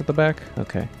one else at the back?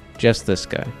 Okay. Just this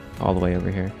guy. All the way over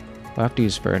here. I'll have to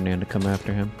use Ferdinand to come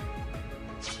after him.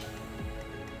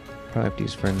 Probably have to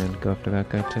use Ferdinand to go after that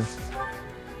guy too.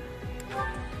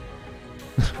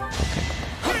 Okay.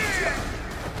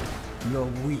 You're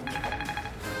weak.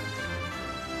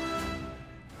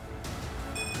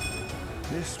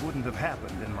 This wouldn't have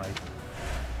happened in my...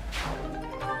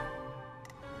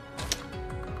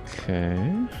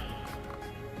 Okay.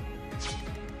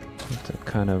 It's a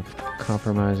kind of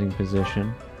compromising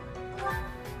position.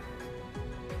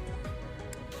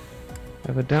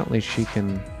 Evidently she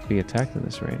can be attacked in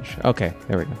this range. Okay,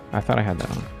 there we go. I thought I had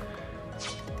that on.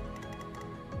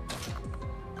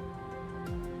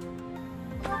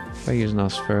 If I use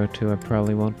Nosfero too, I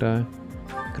probably won't die.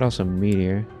 I could also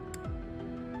Meteor,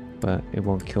 but it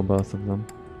won't kill both of them.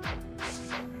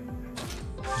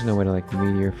 There's no way to like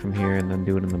Meteor from here and then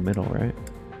do it in the middle, right?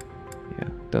 Yeah,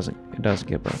 it does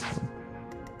get both of them.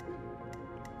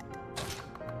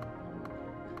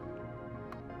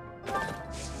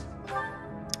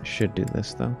 Should do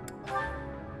this though.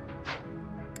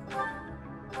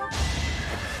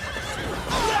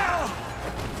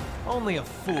 Only a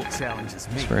fool challenges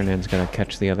me. Ferdinand's gonna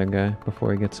catch the other guy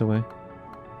before he gets away.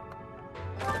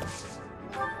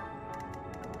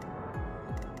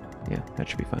 Yeah, that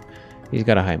should be fine. He's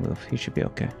got a high move. He should be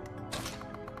okay.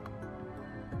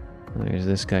 And there's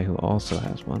this guy who also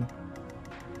has one.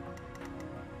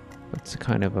 That's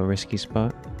kind of a risky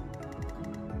spot.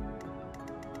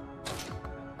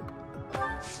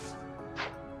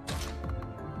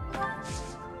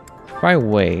 If I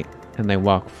wait and they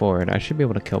walk forward, I should be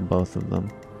able to kill both of them.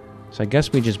 So I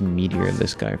guess we just Meteor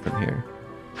this guy from here.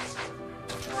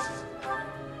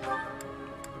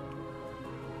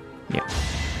 Yeah.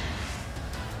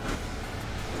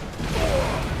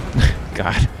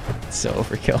 God, it's so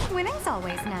overkill. Winning's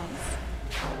always nice.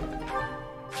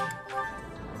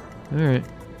 Alright.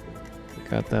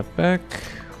 Got that back.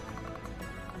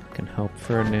 Can help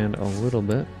Ferdinand a little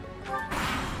bit.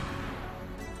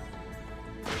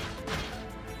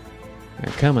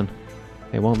 They're coming.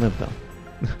 They won't live though.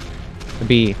 I'd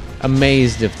be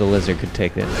amazed if the lizard could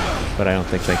take it, but I don't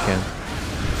think they can.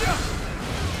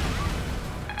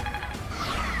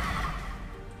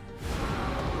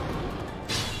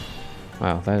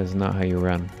 Wow, that is not how you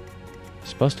run. You're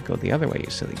supposed to go the other way,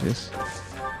 you silly goose.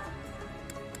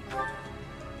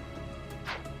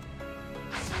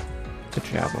 Good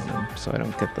job on him, so I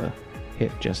don't get the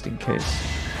hit just in case.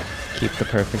 Keep the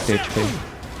perfect HP.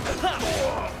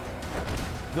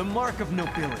 The mark of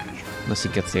nobility. Unless he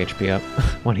gets the HP up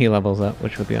when he levels up,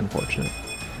 which would be unfortunate.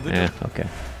 Yeah, okay.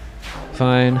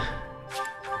 Fine.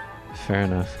 Fair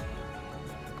enough.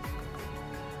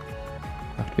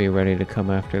 Have to be ready to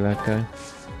come after that guy.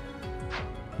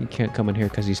 He can't come in here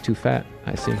because he's too fat.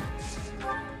 I see.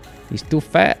 He's too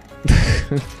fat.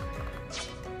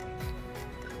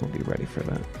 We'll be ready for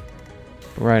that.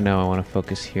 But right now I want to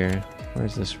focus here.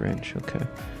 Where's this range? Okay.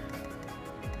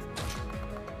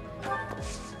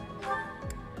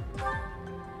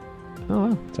 Oh,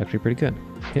 wow. It's actually pretty good.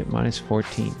 Hit minus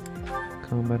 14.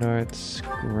 Combat arts,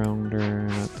 grounder,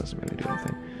 that doesn't really do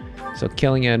anything. So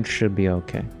killing edge should be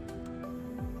okay.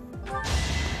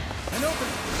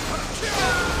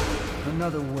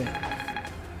 Another win.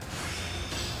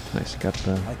 Nice, got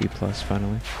the B+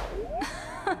 finally.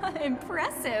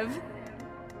 Impressive.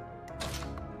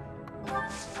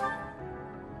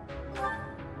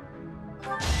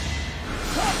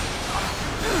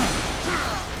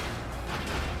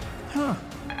 Huh.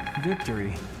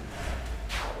 Victory.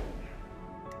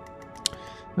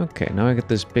 Okay, now I got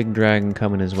this big dragon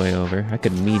coming his way over. I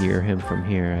could meteor him from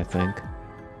here, I think.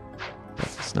 But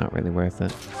it's not really worth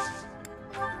it.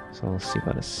 So I'll see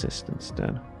about assist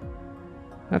instead.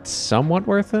 That's somewhat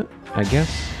worth it, I guess.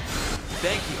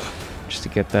 Thank you. Just to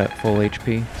get that full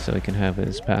HP so he can have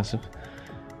his passive.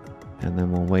 And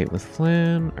then we'll wait with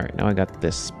Flan. Alright, now I got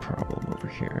this problem over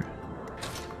here.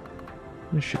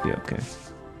 This should be okay.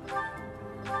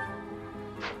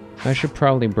 I should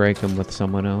probably break him with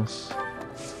someone else.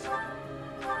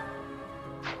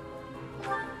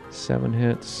 7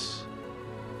 hits.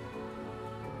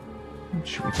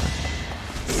 Should be fine.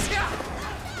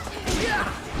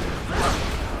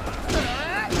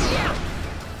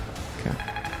 Okay.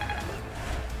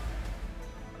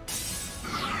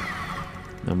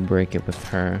 Unbreak it with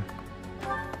her.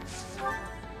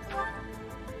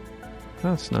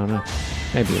 That's not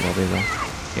enough. Maybe it will be though.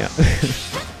 Yeah.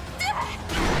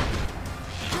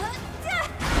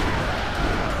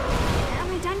 Am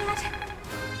I done yet?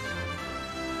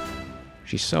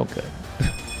 She's so good.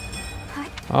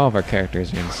 All of our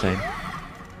characters are insane.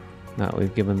 Now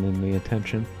we've given them the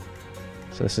attention.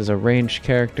 So this is a ranged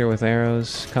character with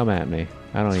arrows. Come at me.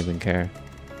 I don't even care.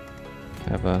 I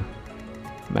have a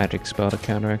magic spell to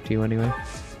counteract you anyway.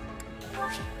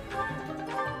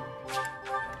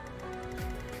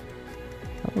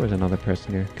 Oh, there was another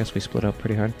person here. Guess we split up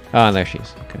pretty hard. Ah, there she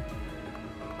is. Okay.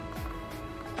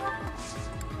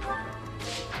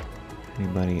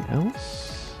 Anybody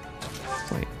else?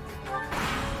 Wait.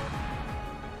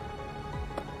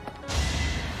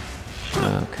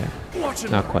 Okay.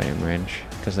 Not quite in range,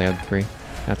 because they had 3.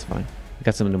 That's fine.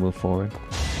 Got something to move forward.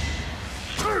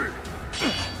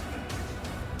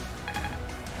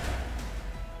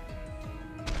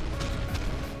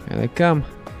 Here they come.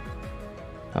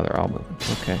 Oh, they're all moving.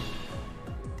 Okay.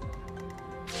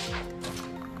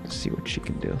 Let's see what she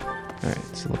can do.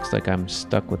 Alright, so it looks like I'm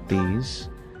stuck with these,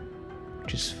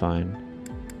 which is fine.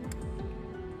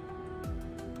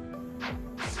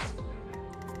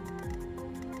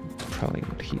 Probably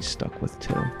what he's stuck with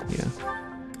too. Yeah.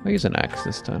 I'll use an axe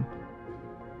this time.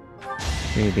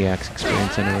 Maybe the axe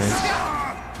experience anyways.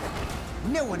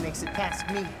 No one makes it past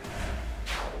me.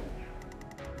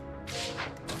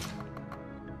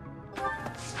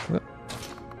 Whoop.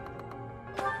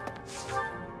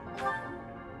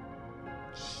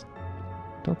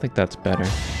 Don't think that's better.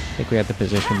 I think we had the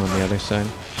position on the other side,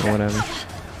 or whatever.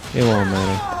 It won't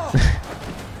matter.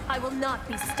 I will not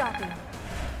be stopping.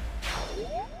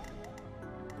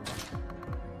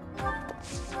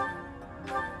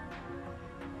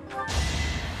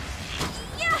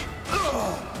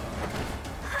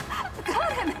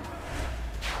 Got him!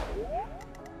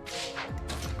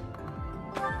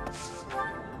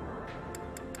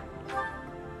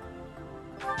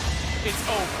 It's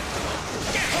over.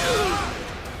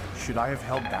 Should I have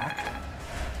held back?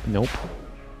 Nope.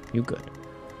 You good.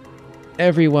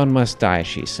 Everyone must die,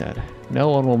 she said. No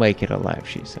one will make it alive,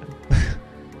 she said.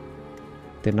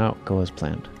 Did not go as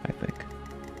planned, I think.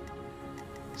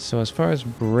 So as far as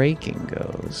breaking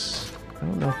goes, I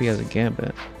don't know if he has a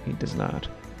gambit. He does not.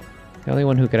 The only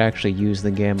one who could actually use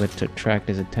the gambit to attract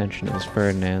his attention is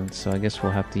Ferdinand, so I guess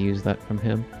we'll have to use that from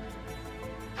him.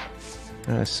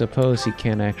 I suppose he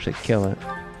can't actually kill it.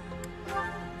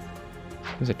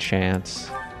 There's a chance.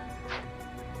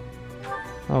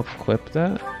 I'll equip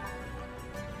that.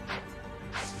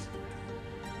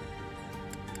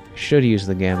 Should use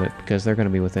the gambit because they're going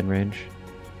to be within range.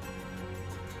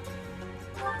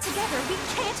 Together we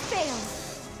can't fail!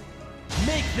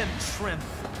 Make them tremble.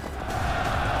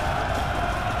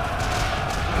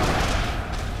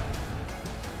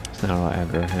 It's not all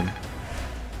aggro him.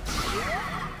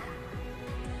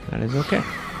 That is okay.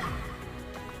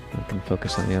 We can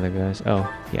focus on the other guys.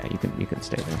 Oh, yeah, you can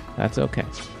stay there. That's okay.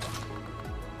 So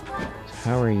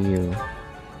how are you?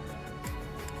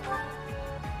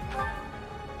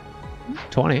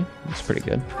 20. That's pretty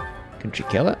good. Can she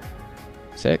kill it?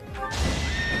 Sick.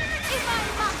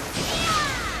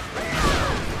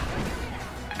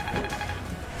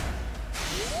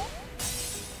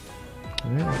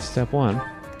 Alright, that's step 1.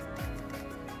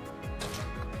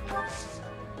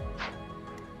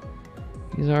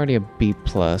 He's already a B+.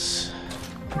 I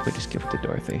think we just give it to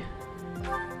Dorothy.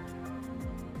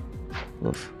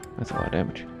 Oof, that's a lot of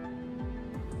damage.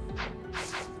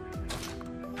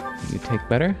 You take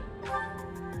better?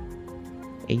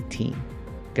 18.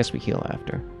 Guess we heal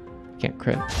after. Can't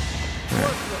crit.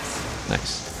 Alright.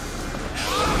 Nice.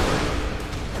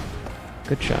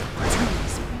 Good shot.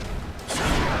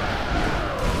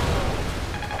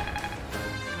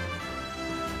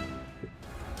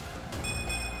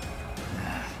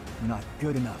 Not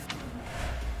good enough.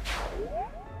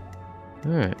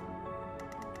 Alright.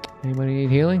 Anybody need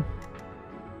healing?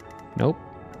 Nope.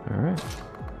 Alright.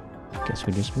 Guess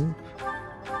we just move.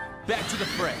 Back to the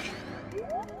fray.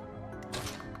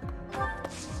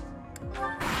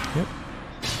 Yep.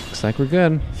 Looks like we're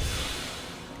good.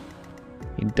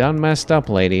 You done messed up,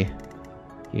 lady.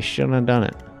 You shouldn't have done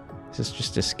it. Is this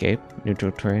just escape?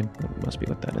 Neutral terrain? That must be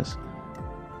what that is.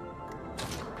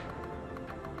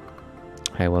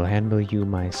 I will handle you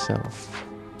myself.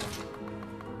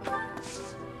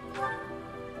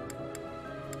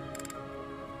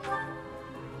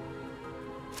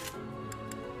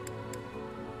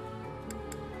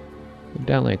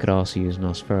 Definitely could also use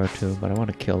Nosferatu, but I want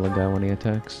to kill the guy when he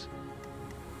attacks.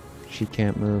 She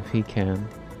can't move, he can.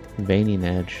 Veining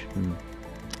Edge.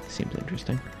 Seems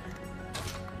interesting.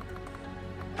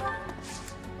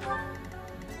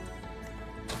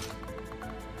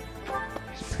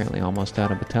 He's apparently almost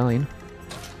out of battalion.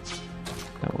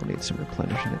 That will need some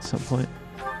replenishing at some point.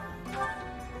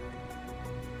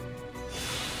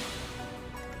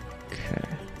 Okay.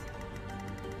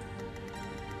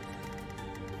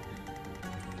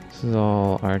 This is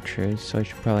all archers, so I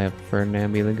should probably have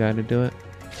Ferdinand be the guy to do it.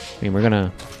 I mean, we're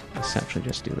gonna essentially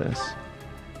just do this.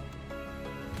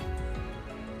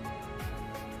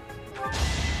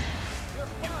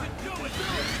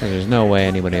 There's no way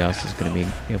anybody else is gonna be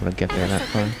able to get there that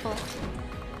far.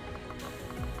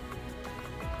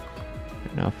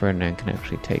 Now Ferdinand can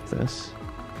actually take this.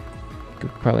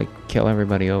 Could probably kill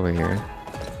everybody over here.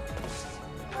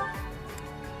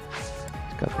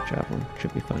 He's got the javelin.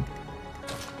 Should be fine.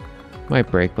 Might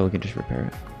break, but we can just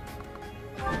repair it.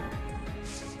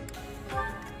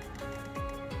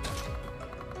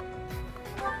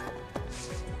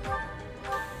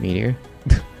 Meteor?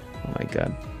 Oh my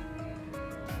god.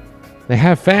 They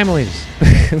have families!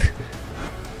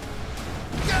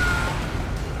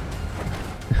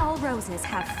 All roses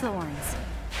have thorns.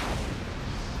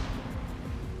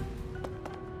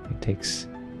 He takes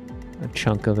a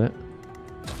chunk of it.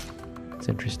 It's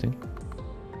interesting.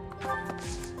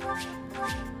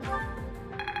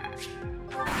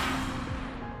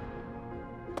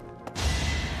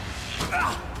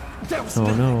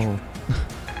 Oh no.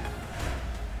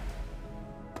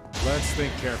 Let's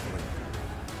think carefully.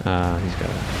 He's got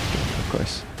it. Of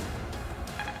course.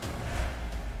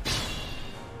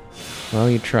 Well,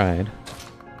 you tried.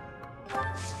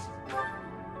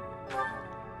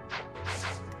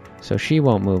 So she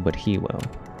won't move, but he will.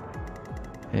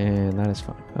 And that is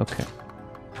fine. Okay.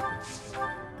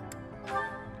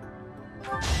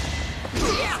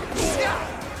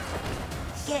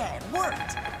 Yeah, it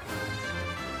worked.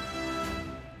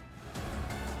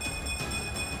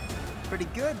 Pretty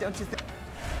good, don't you think?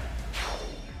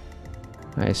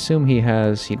 I assume he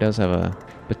does have a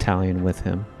battalion with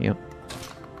him. Yep.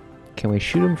 Can we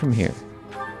shoot him from here?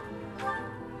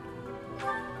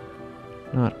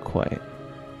 Not quite.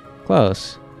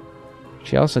 Close.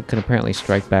 She also can apparently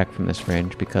strike back from this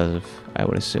range because of, I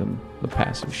would assume, the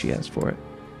passive she has for it.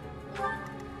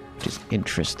 Which is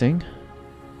interesting.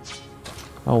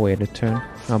 I'll wait a turn.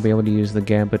 I'll be able to use the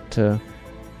gambit to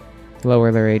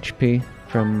lower their HP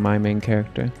from my main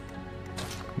character.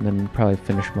 And then probably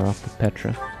finish her off with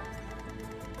Petra.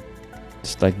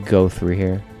 Just like go through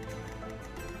here.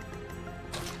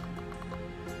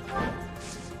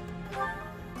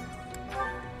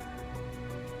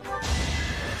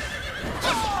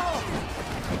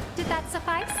 Did that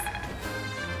suffice?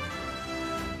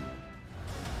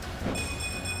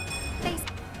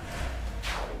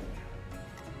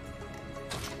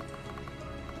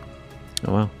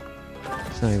 Oh wow.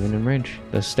 It's not even in range.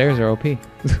 The stairs are OP.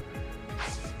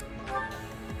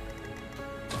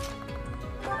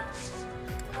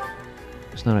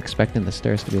 Was not expecting the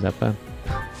stairs to be that bad.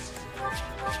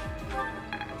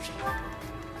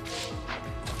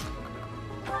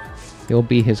 He'll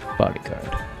be his bodyguard.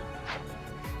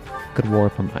 Could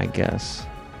warp him, I guess.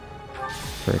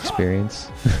 For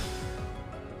experience.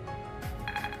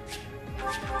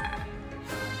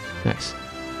 Nice.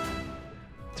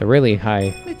 It's a really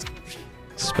high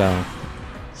spell,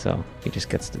 so he just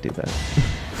gets to do that.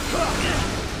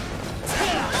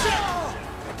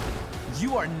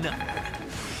 You are not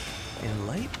in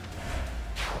light.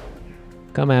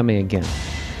 Come at me again.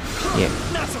 Yeah.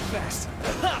 Not so fast.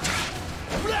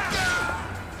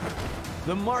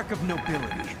 The mark of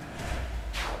nobility.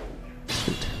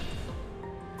 Shoot.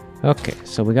 Okay,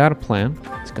 so we got a plan.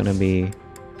 It's gonna be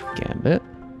Gambit.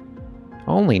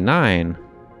 Only 9.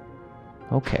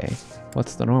 Okay.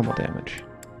 What's the normal damage?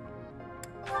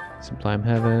 Sublime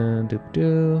Heaven. Doop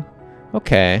doo.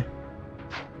 Okay.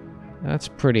 That's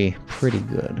pretty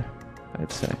good,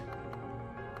 I'd say.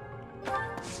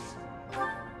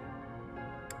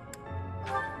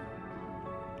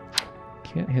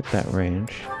 Can't hit that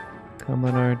range.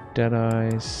 Commoner,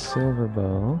 Deadeye,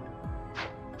 Silverbow.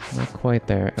 Not quite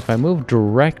there. If I move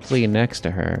directly next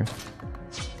to her,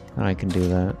 then I can do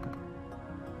that.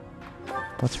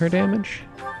 What's her damage?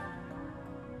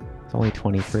 It's only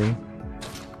 23.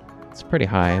 It's pretty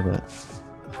high, but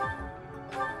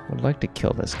would like to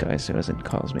kill this guy so it doesn't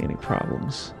cause me any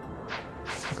problems.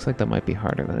 Looks like that might be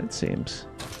harder than it seems.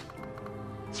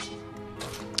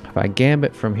 If I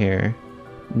gambit from here,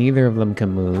 neither of them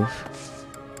can move.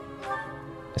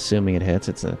 Assuming it hits,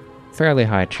 it's a fairly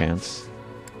high chance.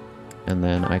 And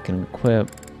then I can equip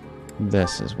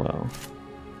this as well.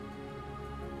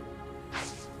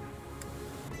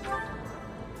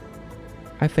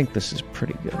 I think this is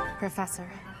pretty good. Professor,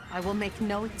 I will make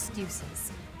no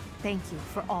excuses. Thank you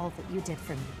for all that you did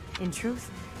for me. In truth,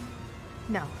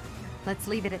 no. Let's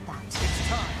leave it at that. It's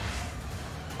time.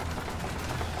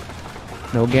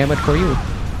 No gambit for you.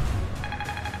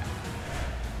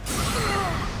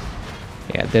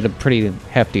 Yeah, did a pretty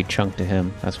hefty chunk to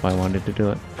him. That's why I wanted to do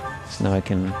it. So now I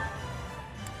can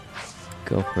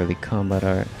go for the combat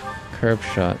art. Curve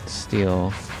shot,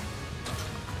 steal.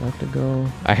 Do I have to go?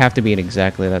 I have to be in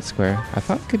exactly that square. I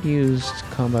thought I could use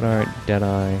combat art,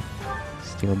 Deadeye,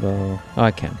 steel bow. Oh,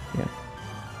 I can, yeah.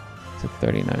 It's at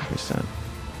 39%.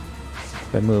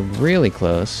 If I move really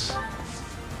close,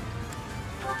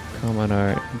 combat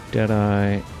art,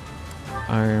 Deadeye,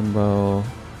 iron bow.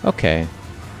 Okay.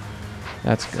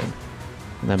 That's good.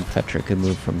 And then Petra could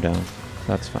move from down.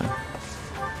 That's fine.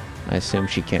 I assume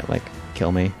she can't, like,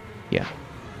 kill me. Yeah.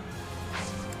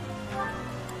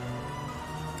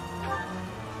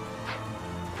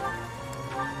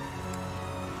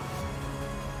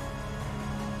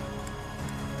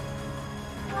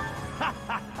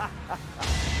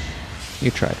 You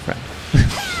tried, friend.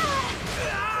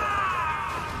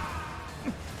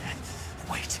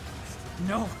 Wait.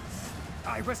 No.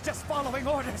 I was just following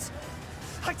orders.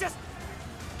 I just...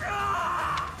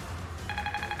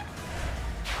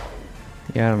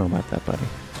 Yeah, I don't know about that, buddy.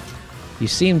 You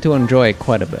seem to enjoy it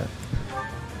quite a bit.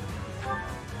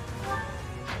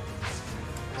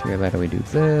 So here, how do we do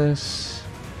this?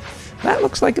 That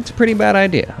looks like it's a pretty bad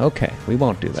idea. Okay, we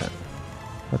won't do that.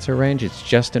 What's her range? It's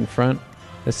just in front.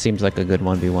 This seems like a good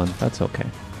 1v1. That's okay.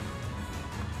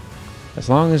 As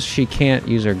long as she can't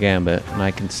use her gambit and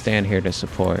I can stand here to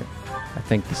support, I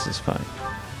think this is fine.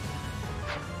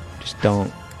 Just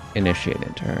don't initiate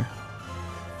into her.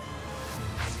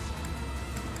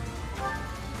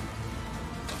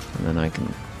 And then I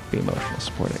can be emotional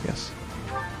support, I guess.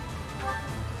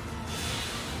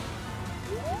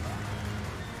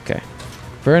 Okay.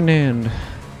 Ferdinand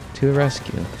to the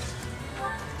rescue.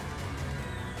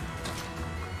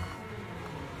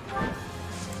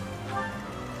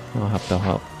 I'll have to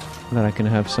help that I can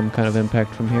have some kind of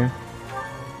impact from here.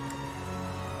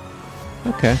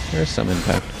 Okay, there's some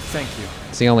impact. Thank you.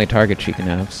 It's the only target she can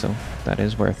have, so that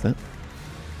is worth it.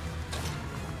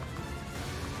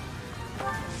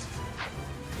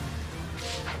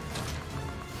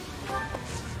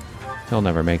 He'll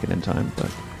never make it in time,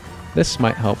 but this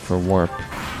might help for warp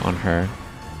on her.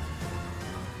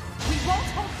 We won't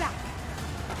hold back.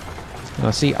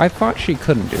 Now, see, I thought she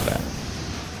couldn't do that,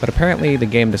 but apparently the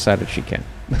game decided she can.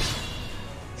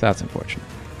 So that's unfortunate.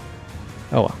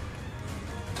 Oh well.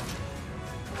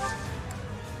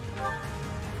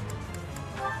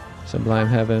 Sublime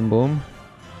Heaven, boom.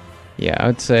 Yeah,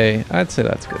 I'd say that's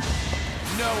good.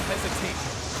 No hesitation.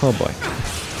 Oh boy.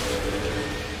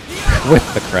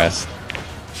 With the crest.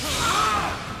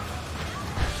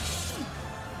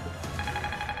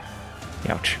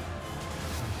 Ouch.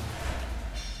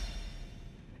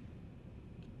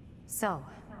 So,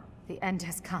 the end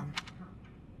has come.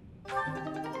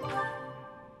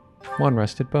 One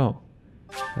rusted bow.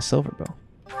 A silver bow.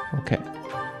 Okay.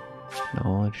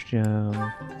 Knowledge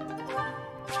gem.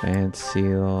 Advanced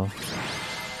seal.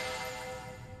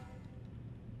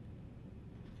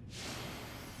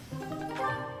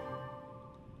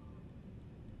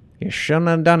 You shouldn't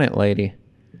have done it, lady.